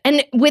foundation.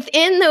 And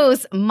within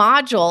those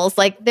modules,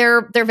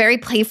 they're very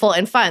playful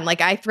and fun.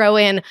 I throw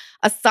in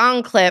a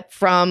song clip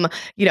from,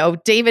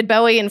 David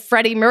Bowie and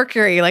Freddie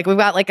Mercury. We've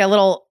got a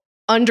little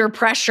under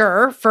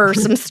pressure for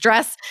some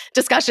stress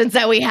discussions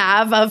that we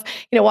have of,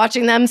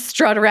 watching them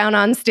strut around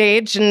on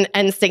stage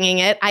and singing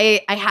it.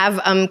 I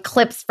have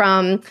clips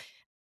from,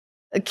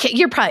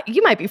 you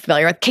might be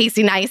familiar with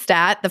Casey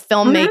Neistat, the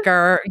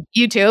filmmaker,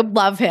 YouTube,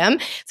 love him.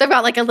 So I've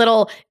got a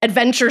little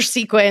adventure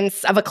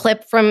sequence of a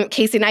clip from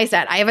Casey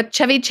Neistat. I have a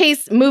Chevy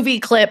Chase movie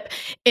clip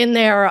in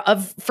there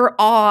for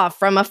awe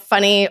from a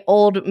funny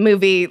old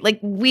movie.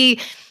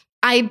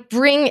 I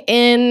bring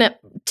in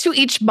to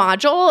each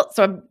module.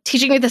 So I'm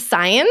teaching you the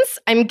science.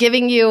 I'm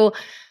giving you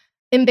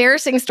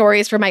embarrassing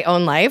stories from my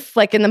own life.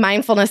 Like in the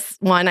mindfulness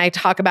one, I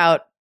talk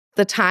about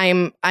the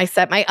time I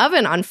set my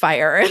oven on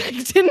fire and I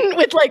didn't,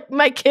 with like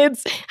my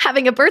kids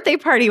having a birthday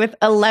party with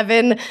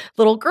 11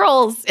 little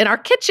girls in our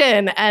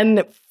kitchen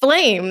and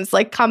flames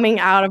like coming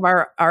out of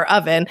our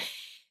oven.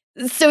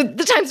 So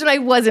the times when I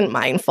wasn't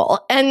mindful.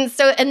 And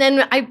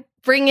then I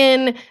bring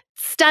in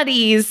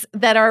studies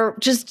that are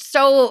just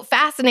so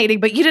fascinating,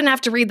 but you didn't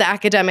have to read the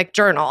academic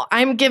journal.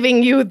 I'm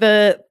giving you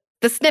the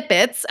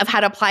snippets of how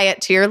to apply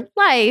it to your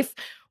life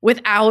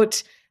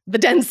without the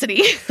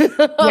density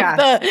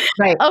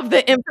of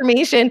the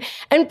information,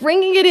 and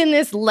bringing it in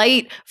this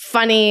light,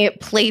 funny,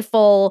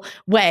 playful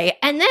way.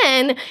 And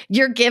then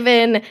you're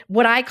given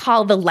what I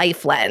call the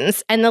life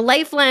lens. And the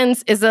life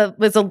lens is a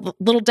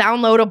little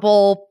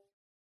downloadable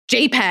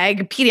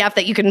JPEG PDF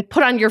that you can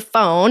put on your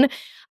phone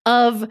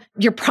of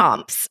your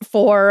prompts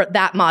for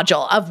that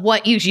module of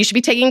what you should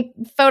be taking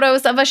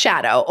photos of a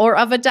shadow or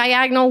of a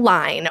diagonal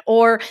line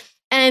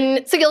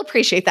and so you'll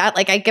appreciate that.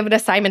 Like I give an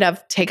assignment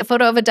of take a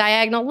photo of a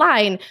diagonal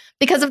line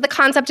because of the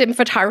concept in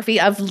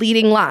photography of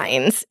leading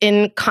lines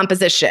in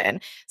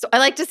composition. So I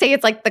like to say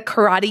it's like the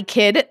Karate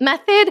Kid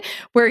method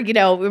where,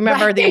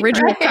 remember the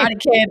original Karate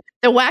Kid,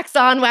 the wax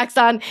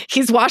on,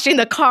 he's washing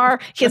the car.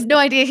 He has no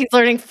idea he's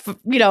learning,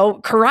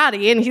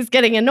 karate and he's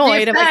getting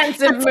annoyed.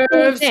 Defensive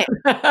moves.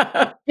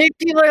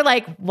 People are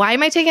like, why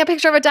am I taking a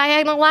picture of a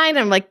diagonal line? And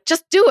I'm like,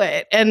 just do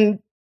it. And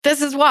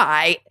this is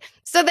why.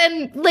 So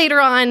then later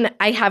on,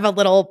 I have a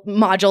little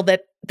module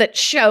that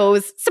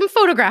shows some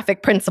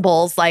photographic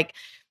principles like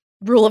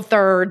rule of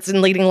thirds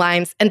and leading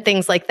lines and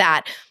things like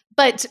that.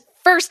 But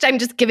first, I'm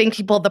just giving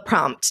people the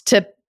prompt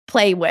to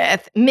play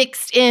with,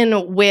 mixed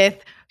in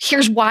with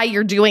here's why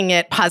you're doing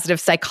it positive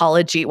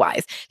psychology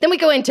wise. Then we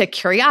go into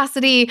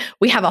curiosity.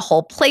 We have a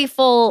whole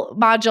playful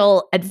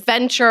module,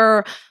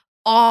 adventure,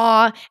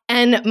 awe,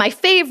 and my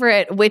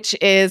favorite, which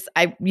is,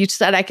 you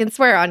said I can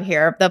swear on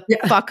here, the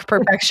fuck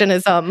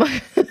perfectionism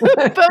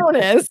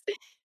bonus,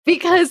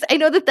 because I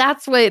know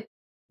that's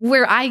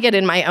where I get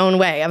in my own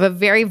way. I have a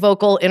very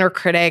vocal inner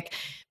critic,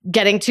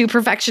 getting too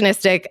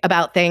perfectionistic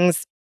about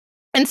things.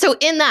 And so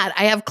in that,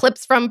 I have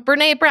clips from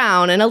Brene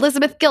Brown and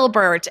Elizabeth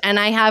Gilbert, and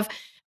I have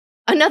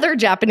another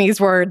Japanese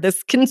word,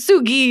 this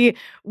kintsugi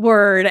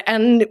word,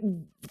 and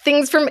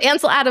things from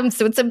Ansel Adams.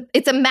 So it's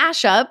a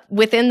mashup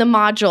within the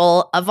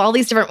module of all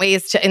these different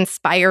ways to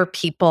inspire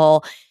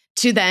people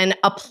to then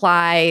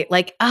apply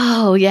like,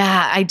 oh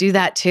yeah, I do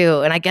that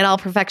too. And I get all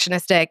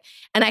perfectionistic.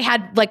 And I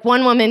had like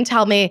one woman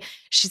tell me,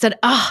 she said,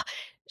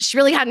 she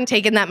really hadn't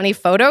taken that many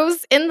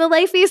photos in the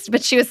Life Feast,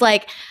 but she was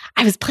like,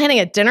 I was planning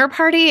a dinner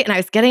party and I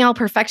was getting all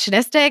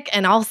perfectionistic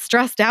and all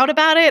stressed out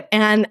about it.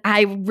 And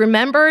I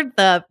remembered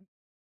the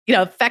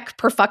feck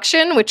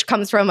perfection, which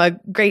comes from a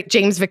great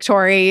James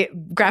Victory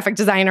graphic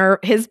designer,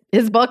 his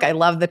book. I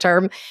love the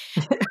term.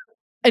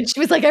 And she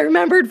was like, I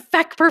remembered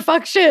feck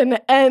perfection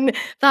and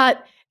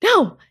thought,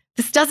 no,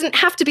 this doesn't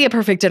have to be a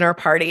perfect dinner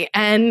party.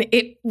 And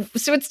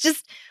so it's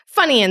just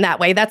funny in that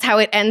way. That's how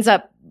it ends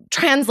up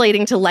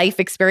translating to life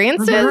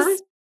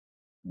experiences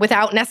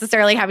without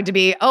necessarily having to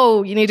be,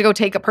 oh, you need to go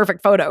take a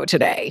perfect photo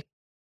today.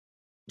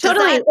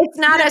 Totally. It's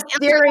not as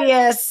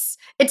serious.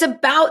 It's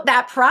about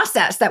that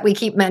process that we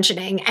keep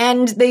mentioning,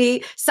 and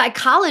the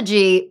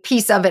psychology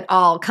piece of it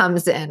all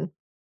comes in.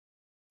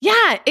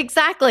 Yeah,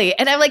 exactly.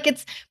 And I'm like,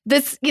 it's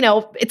this,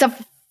 it's a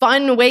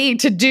fun way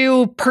to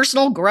do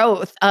personal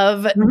growth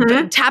of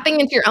tapping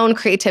into your own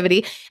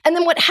creativity. And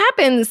then what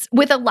happens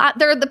with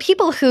there are the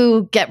people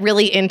who get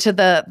really into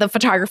the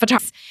photography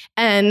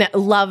and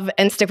love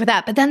and stick with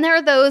that. But then there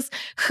are those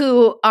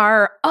who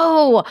are,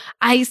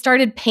 I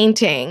started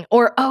painting,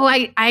 or,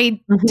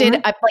 I did,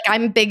 like,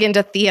 I'm big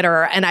into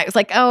theater. And I was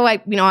like,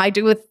 I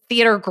do a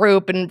theater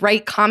group and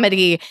write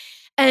comedy.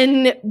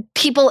 And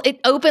people,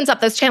 it opens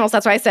up those channels.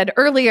 That's why I said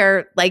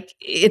earlier, like,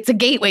 it's a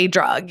gateway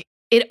drug.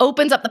 It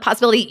opens up the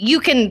possibility you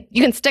can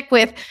stick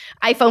with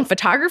iPhone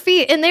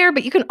photography in there,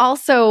 but you can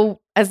also,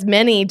 as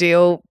many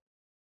do,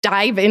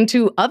 dive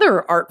into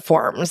other art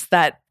forms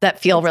that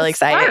feel really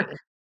exciting.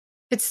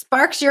 It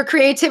sparks your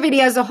creativity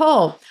as a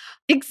whole.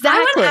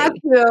 Exactly. I want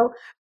to ask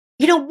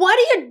you, what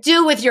do you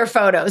do with your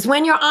photos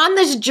when you're on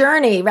this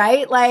journey,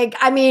 right? Like,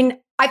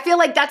 I feel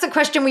like that's a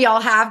question we all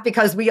have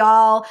because we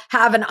all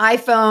have an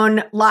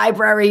iPhone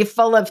library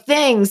full of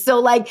things. So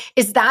like,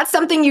 is that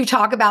something you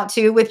talk about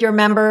too with your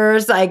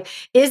members? Like,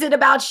 is it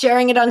about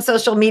sharing it on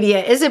social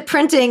media? Is it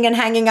printing and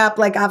hanging up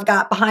like I've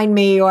got behind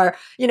me? Or,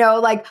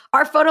 like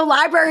our photo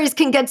libraries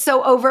can get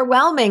so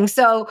overwhelming.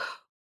 So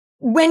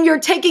when you're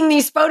taking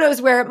these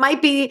photos where it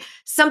might be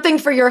something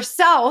for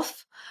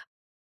yourself,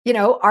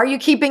 are you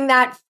keeping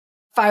that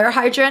fire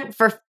hydrant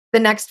for the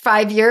next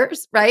 5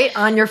 years, right?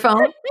 On your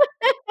phone?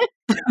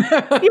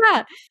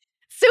 Yeah.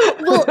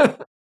 So,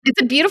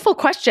 it's a beautiful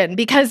question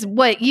because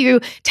what you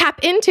tap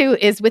into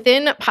is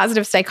within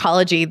positive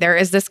psychology, there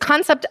is this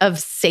concept of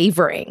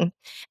savoring.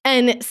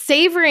 And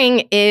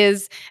savoring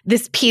is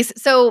this piece.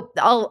 So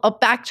I'll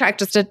backtrack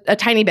just a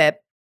tiny bit.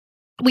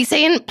 we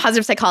say in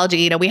positive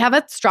psychology, we have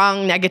a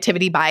strong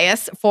negativity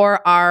bias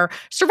for our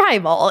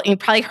survival. And you've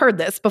probably heard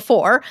this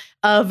before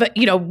of,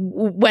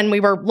 when we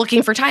were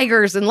looking for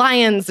tigers and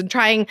lions and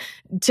trying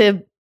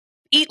to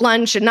eat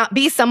lunch and not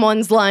be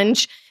someone's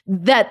lunch,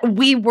 that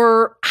we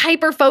were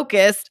hyper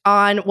focused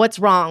on what's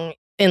wrong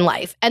in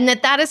life. And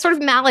that is sort of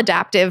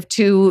maladaptive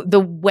to the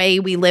way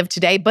we live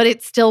today, but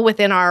it's still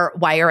within our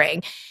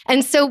wiring.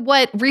 And so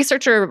what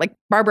researcher like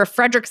Barbara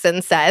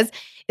Fredrickson says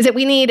is that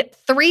we need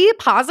 3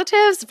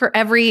 positives for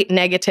every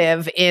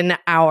negative in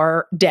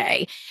our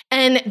day.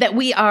 And that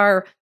we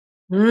are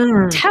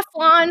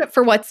Teflon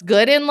for what's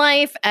good in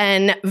life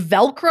and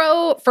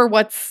Velcro for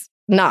what's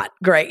not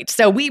great.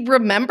 So we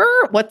remember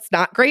what's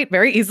not great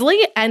very easily,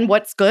 and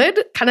what's good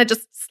kind of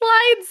just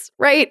slides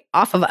right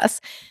off of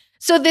us.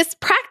 So this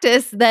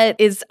practice that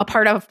is a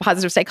part of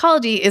positive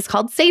psychology is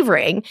called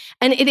savoring,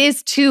 and it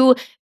is to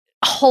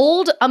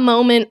hold a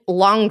moment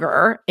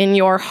longer in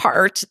your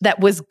heart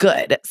that was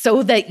good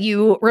so that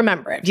you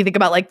remember it. If you think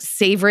about like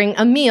savoring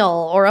a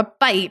meal or a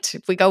bite,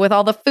 if we go with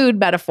all the food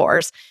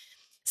metaphors.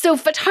 So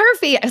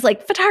photography, I was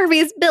like, photography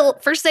is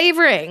built for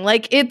savoring.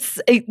 Like it's,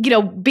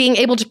 being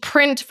able to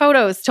print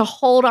photos, to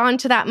hold on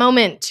to that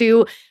moment,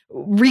 to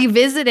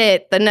revisit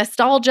it, the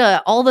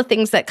nostalgia, all the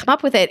things that come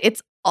up with it.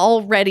 It's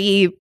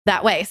already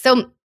that way.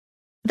 So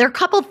there are a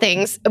couple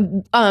things.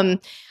 I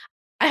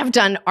have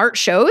done art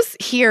shows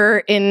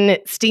here in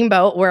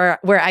Steamboat where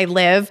I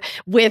live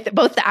with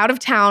both the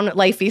out-of-town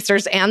Life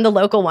Feasters and the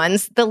local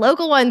ones. The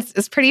local ones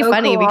is pretty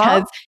funny cool.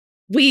 because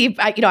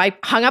I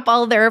hung up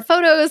all their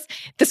photos.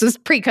 This was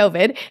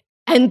pre-COVID.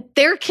 And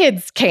their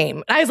kids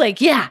came. I was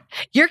like, yeah,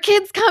 your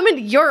kids come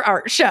into your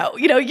art show.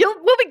 We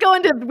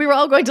were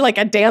all going to like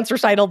a dance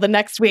recital the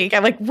next week.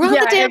 I'm like, we're on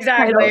the dance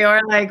exactly. recital.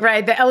 Or like,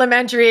 right, the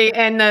elementary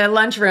and the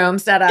lunchroom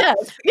set up.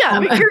 Yes, yeah.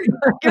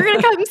 You're going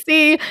to come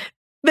see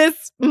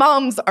this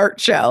mom's art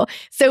show.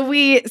 So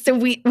we've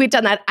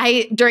done that.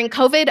 During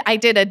COVID, I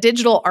did a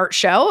digital art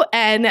show,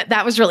 and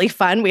that was really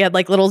fun. We had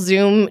like little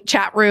Zoom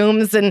chat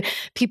rooms and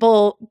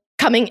people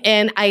coming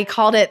in. I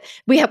called it,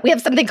 we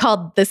have something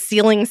called the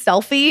ceiling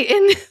selfie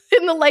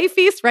in the Life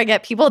Feast, where I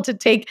get people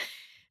to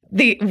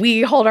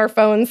we hold our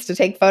phones to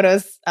take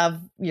photos of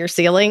your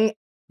ceiling.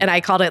 And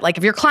I called it like,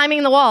 if you're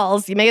climbing the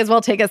walls, you may as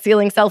well take a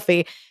ceiling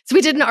selfie. So we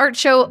did an art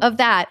show of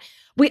that.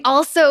 We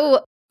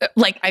also,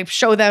 I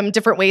show them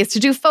different ways to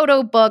do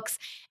photo books.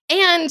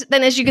 And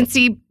then as you can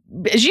see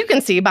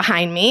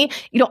behind me,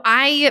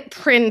 I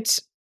print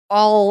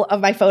all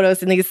of my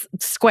photos in these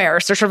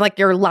squares. So sort of like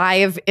your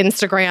live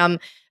Instagram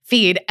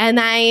feed. And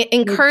I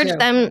encourage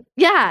them,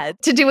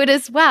 to do it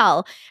as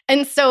well.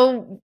 And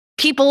so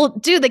people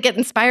they get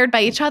inspired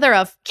by each other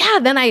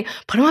then I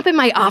put them up in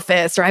my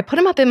office or I put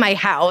them up in my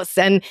house.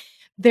 And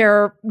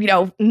they're,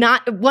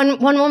 not,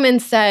 one woman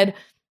said,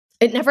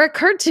 it never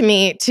occurred to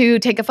me to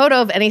take a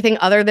photo of anything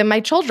other than my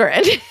children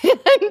and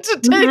to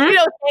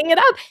hang it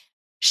up.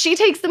 She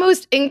takes the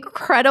most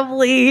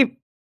incredibly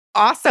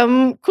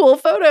awesome, cool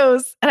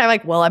photos. And I'm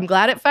like, well, I'm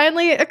glad it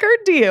finally occurred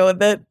to you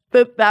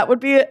that would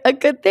be a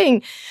good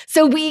thing.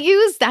 So we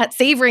use that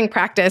savoring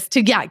practice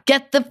to,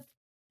 get the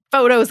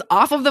photos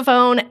off of the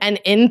phone and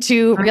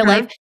into real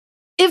life.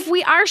 If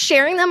we are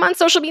sharing them on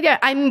social media,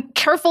 I'm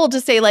careful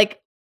to say,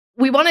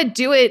 we want to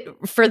do it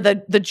for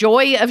the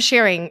joy of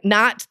sharing,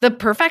 not the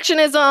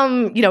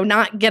perfectionism,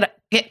 not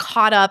get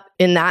caught up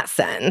in that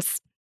sense.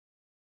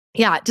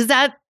 Yeah. Does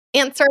that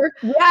answer?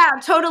 Yeah,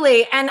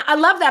 totally. And I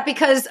love that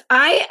because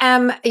I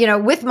am,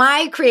 with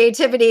my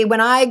creativity,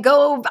 when I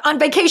go on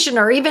vacation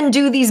or even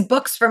do these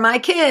books for my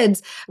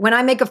kids, when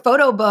I make a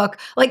photo book,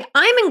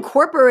 I'm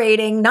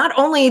incorporating not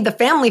only the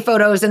family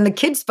photos and the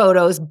kids'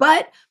 photos,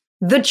 but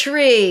the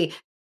tree,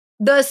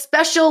 the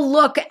special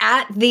look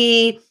at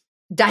the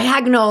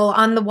diagonal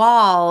on the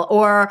wall,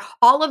 or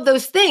all of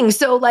those things.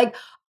 So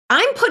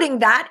I'm putting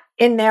that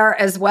in there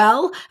as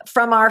well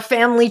from our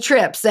family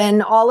trips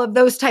and all of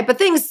those type of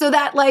things, so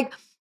that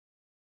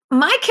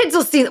my kids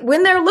will see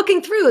when they're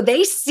looking through,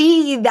 they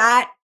see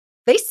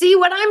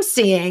what I'm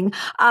seeing,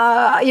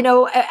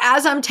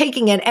 as I'm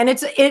taking it. And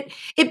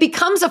it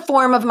becomes a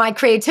form of my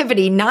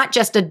creativity, not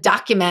just a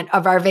document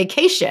of our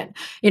vacation,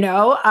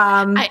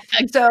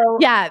 So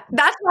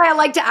that's why I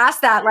like to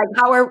ask that,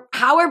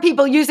 how are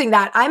people using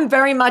that? I'm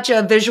very much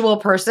a visual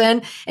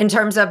person in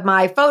terms of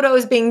my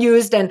photos being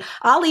used. And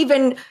I'll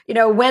even,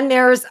 when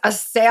there's a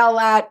sale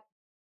at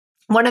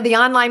one of the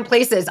online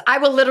places, I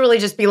will literally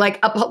just be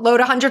upload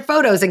 100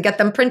 photos and get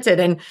them printed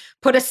and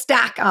put a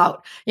stack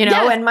out,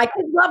 and my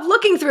kids love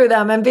looking through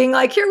them and being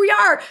here we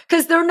are,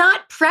 because they're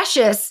not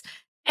precious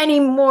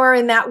anymore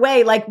in that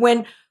way.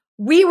 When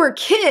we were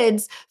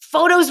kids,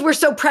 photos were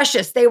so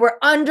precious. They were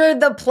under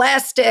the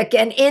plastic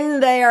and in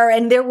there,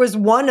 and there was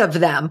one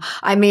of them.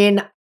 I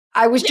mean,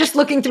 I was just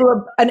looking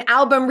through an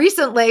album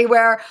recently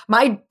where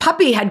my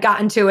puppy had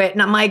gotten to it,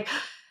 and I'm like,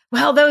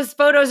 well, those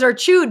photos are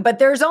chewed, but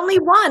there's only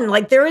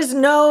one. There is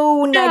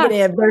no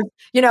negative. There's,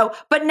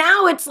 but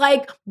now it's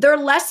they're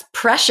less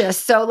precious.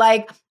 So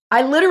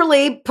I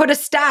literally put a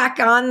stack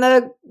on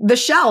the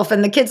shelf,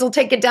 and the kids will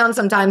take it down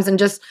sometimes and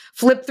just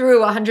flip through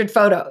 100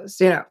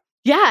 photos,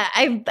 Yeah,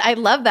 I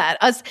love that.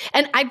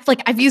 And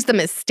I've used them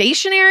as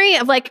stationery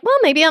of like, well,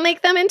 maybe I'll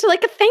make them into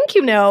like a thank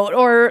you note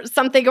or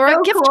something, or a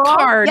gift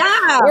card,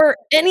 or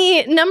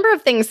any number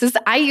of things.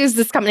 I use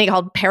this company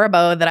called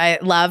Parabo that I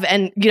love,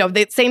 and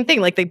the same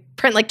thing. Like they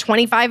print like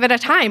 25 at a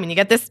time, and you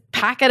get this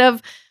packet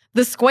of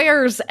the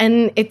squares,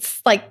 and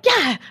it's like,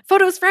 yeah,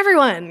 photos for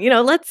everyone.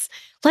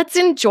 Let's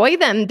enjoy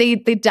them. They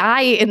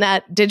die in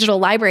that digital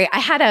library. I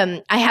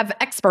have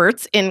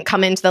experts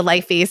come into the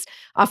Life Feast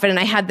often, and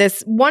I had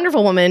this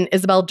wonderful woman,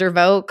 Isabel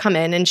Dervaux, come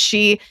in, and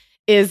she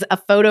is a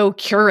photo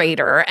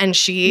curator, and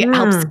she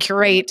helps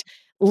curate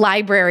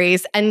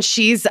libraries, and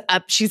she has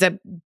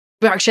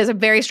a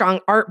very strong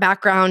art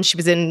background. She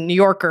was in New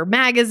Yorker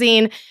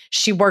magazine.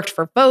 She worked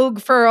for Vogue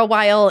for a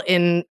while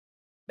in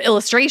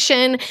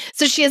illustration.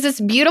 So she has this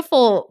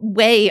beautiful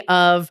way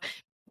of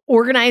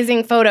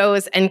organizing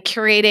photos and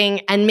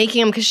curating and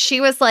making them, because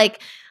she was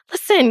like,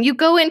 listen, you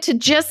go into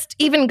just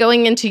even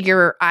going into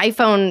your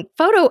iPhone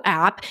photo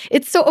app,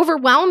 it's so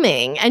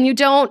overwhelming and you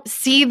don't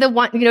see the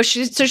one,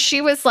 she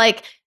was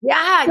like,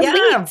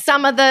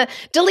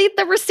 delete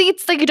the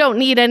receipts that you don't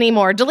need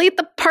anymore. Delete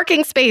the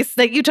parking space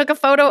that you took a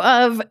photo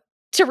of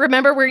to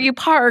remember where you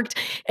parked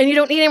and you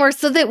don't need anymore.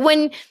 So that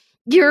when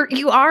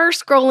you are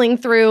scrolling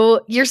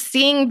through, you're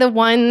seeing the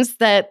ones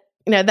that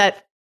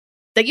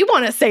you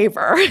want to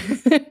savor.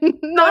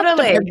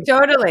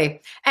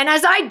 Totally. And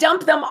as I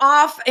dump them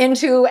off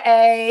into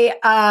a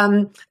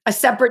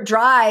separate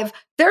drive,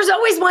 there's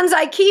always ones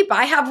I keep.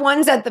 I have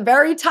ones at the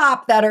very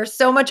top that are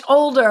so much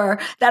older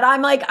that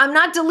I'm like, I'm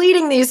not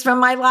deleting these from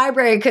my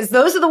library, because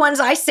those are the ones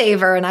I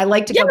savor and I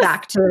like to go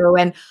back to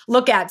and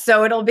look at.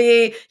 So it'll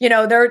be,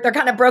 they're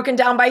kind of broken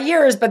down by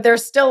years, but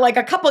there's still like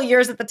a couple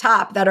years at the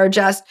top that are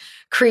just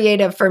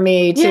creative for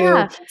me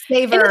to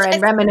savor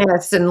and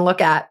reminisce and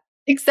look at.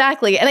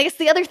 Exactly. And I guess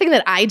the other thing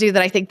that I do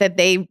that I think that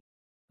the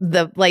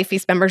Life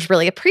Feast members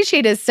really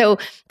appreciate is, so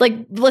like,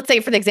 let's say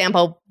for the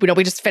example,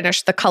 we just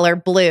finished the color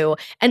blue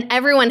and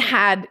everyone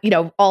had,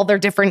 all their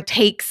different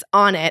takes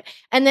on it.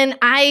 And then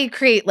I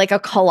create like a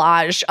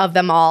collage of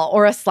them all,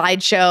 or a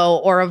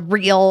slideshow or a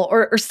reel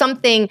or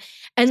something.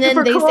 And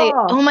then they say,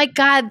 oh my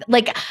God,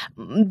 like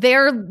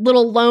their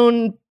little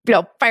lone,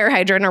 fire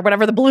hydrant or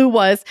whatever the blue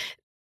was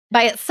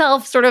by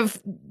itself sort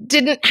of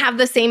didn't have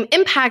the same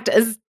impact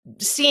as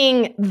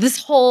seeing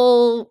this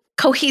whole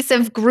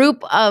cohesive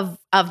group of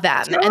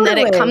them. Totally. And then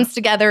it comes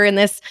together in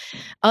this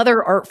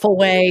other artful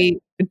way,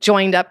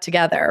 joined up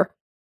together.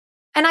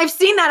 And I've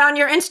seen that on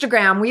your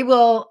Instagram. We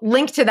will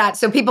link to that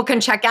so people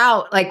can check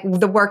out like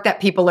the work that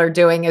people are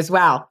doing as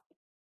well.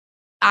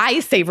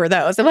 I savor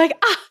those. I'm like,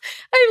 I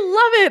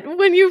love it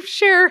when you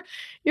share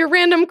your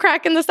random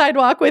crack in the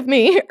sidewalk with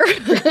me.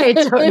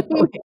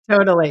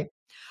 Totally.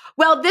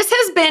 Well, this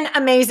has been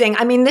amazing.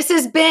 I mean, this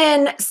has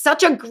been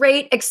such a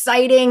great,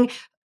 exciting,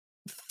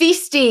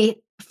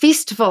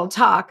 feastful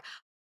talk.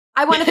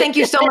 I want to thank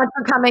you so much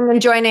for coming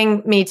and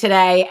joining me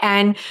today,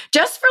 and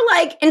just for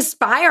like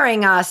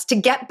inspiring us to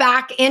get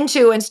back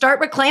into and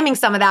start reclaiming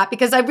some of that,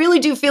 because I really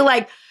do feel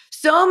like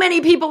so many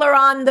people are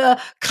on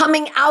the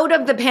coming out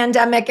of the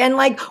pandemic, and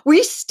like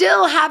we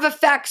still have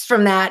effects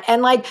from that.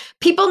 And like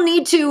people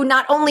need to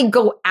not only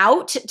go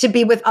out to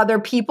be with other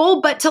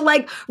people, but to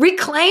like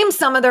reclaim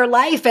some of their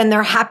life and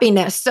their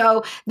happiness.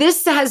 So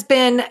this has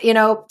been,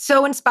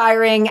 so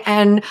inspiring,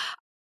 and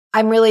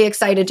I'm really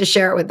excited to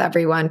share it with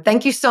everyone.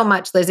 Thank you so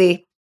much,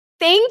 Lizzie.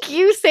 Thank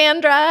you,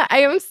 Sandra. I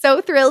am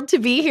so thrilled to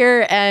be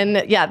here.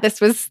 And yeah,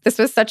 this was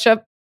such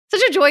a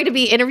joy to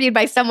be interviewed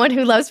by someone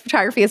who loves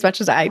photography as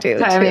much as I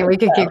do. I mean, we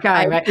can keep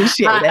going, right? I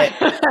appreciate it.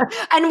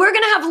 And we're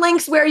going to have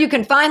links where you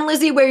can find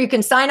Lizzie, where you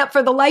can sign up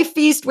for the Life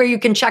Feast, where you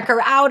can check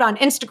her out on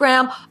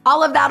Instagram.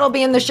 All of that will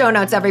be in the show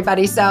notes,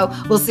 everybody. So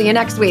we'll see you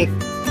next week.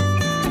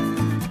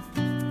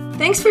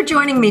 Thanks for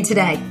joining me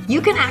today.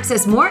 You can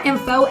access more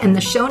info in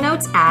the show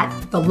notes at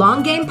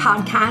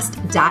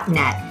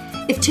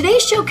thelonggamepodcast.net. If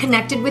today's show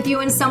connected with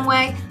you in some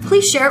way,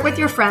 please share it with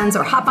your friends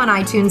or hop on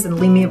iTunes and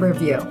leave me a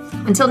review.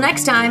 Until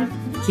next time,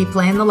 keep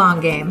playing the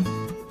long game.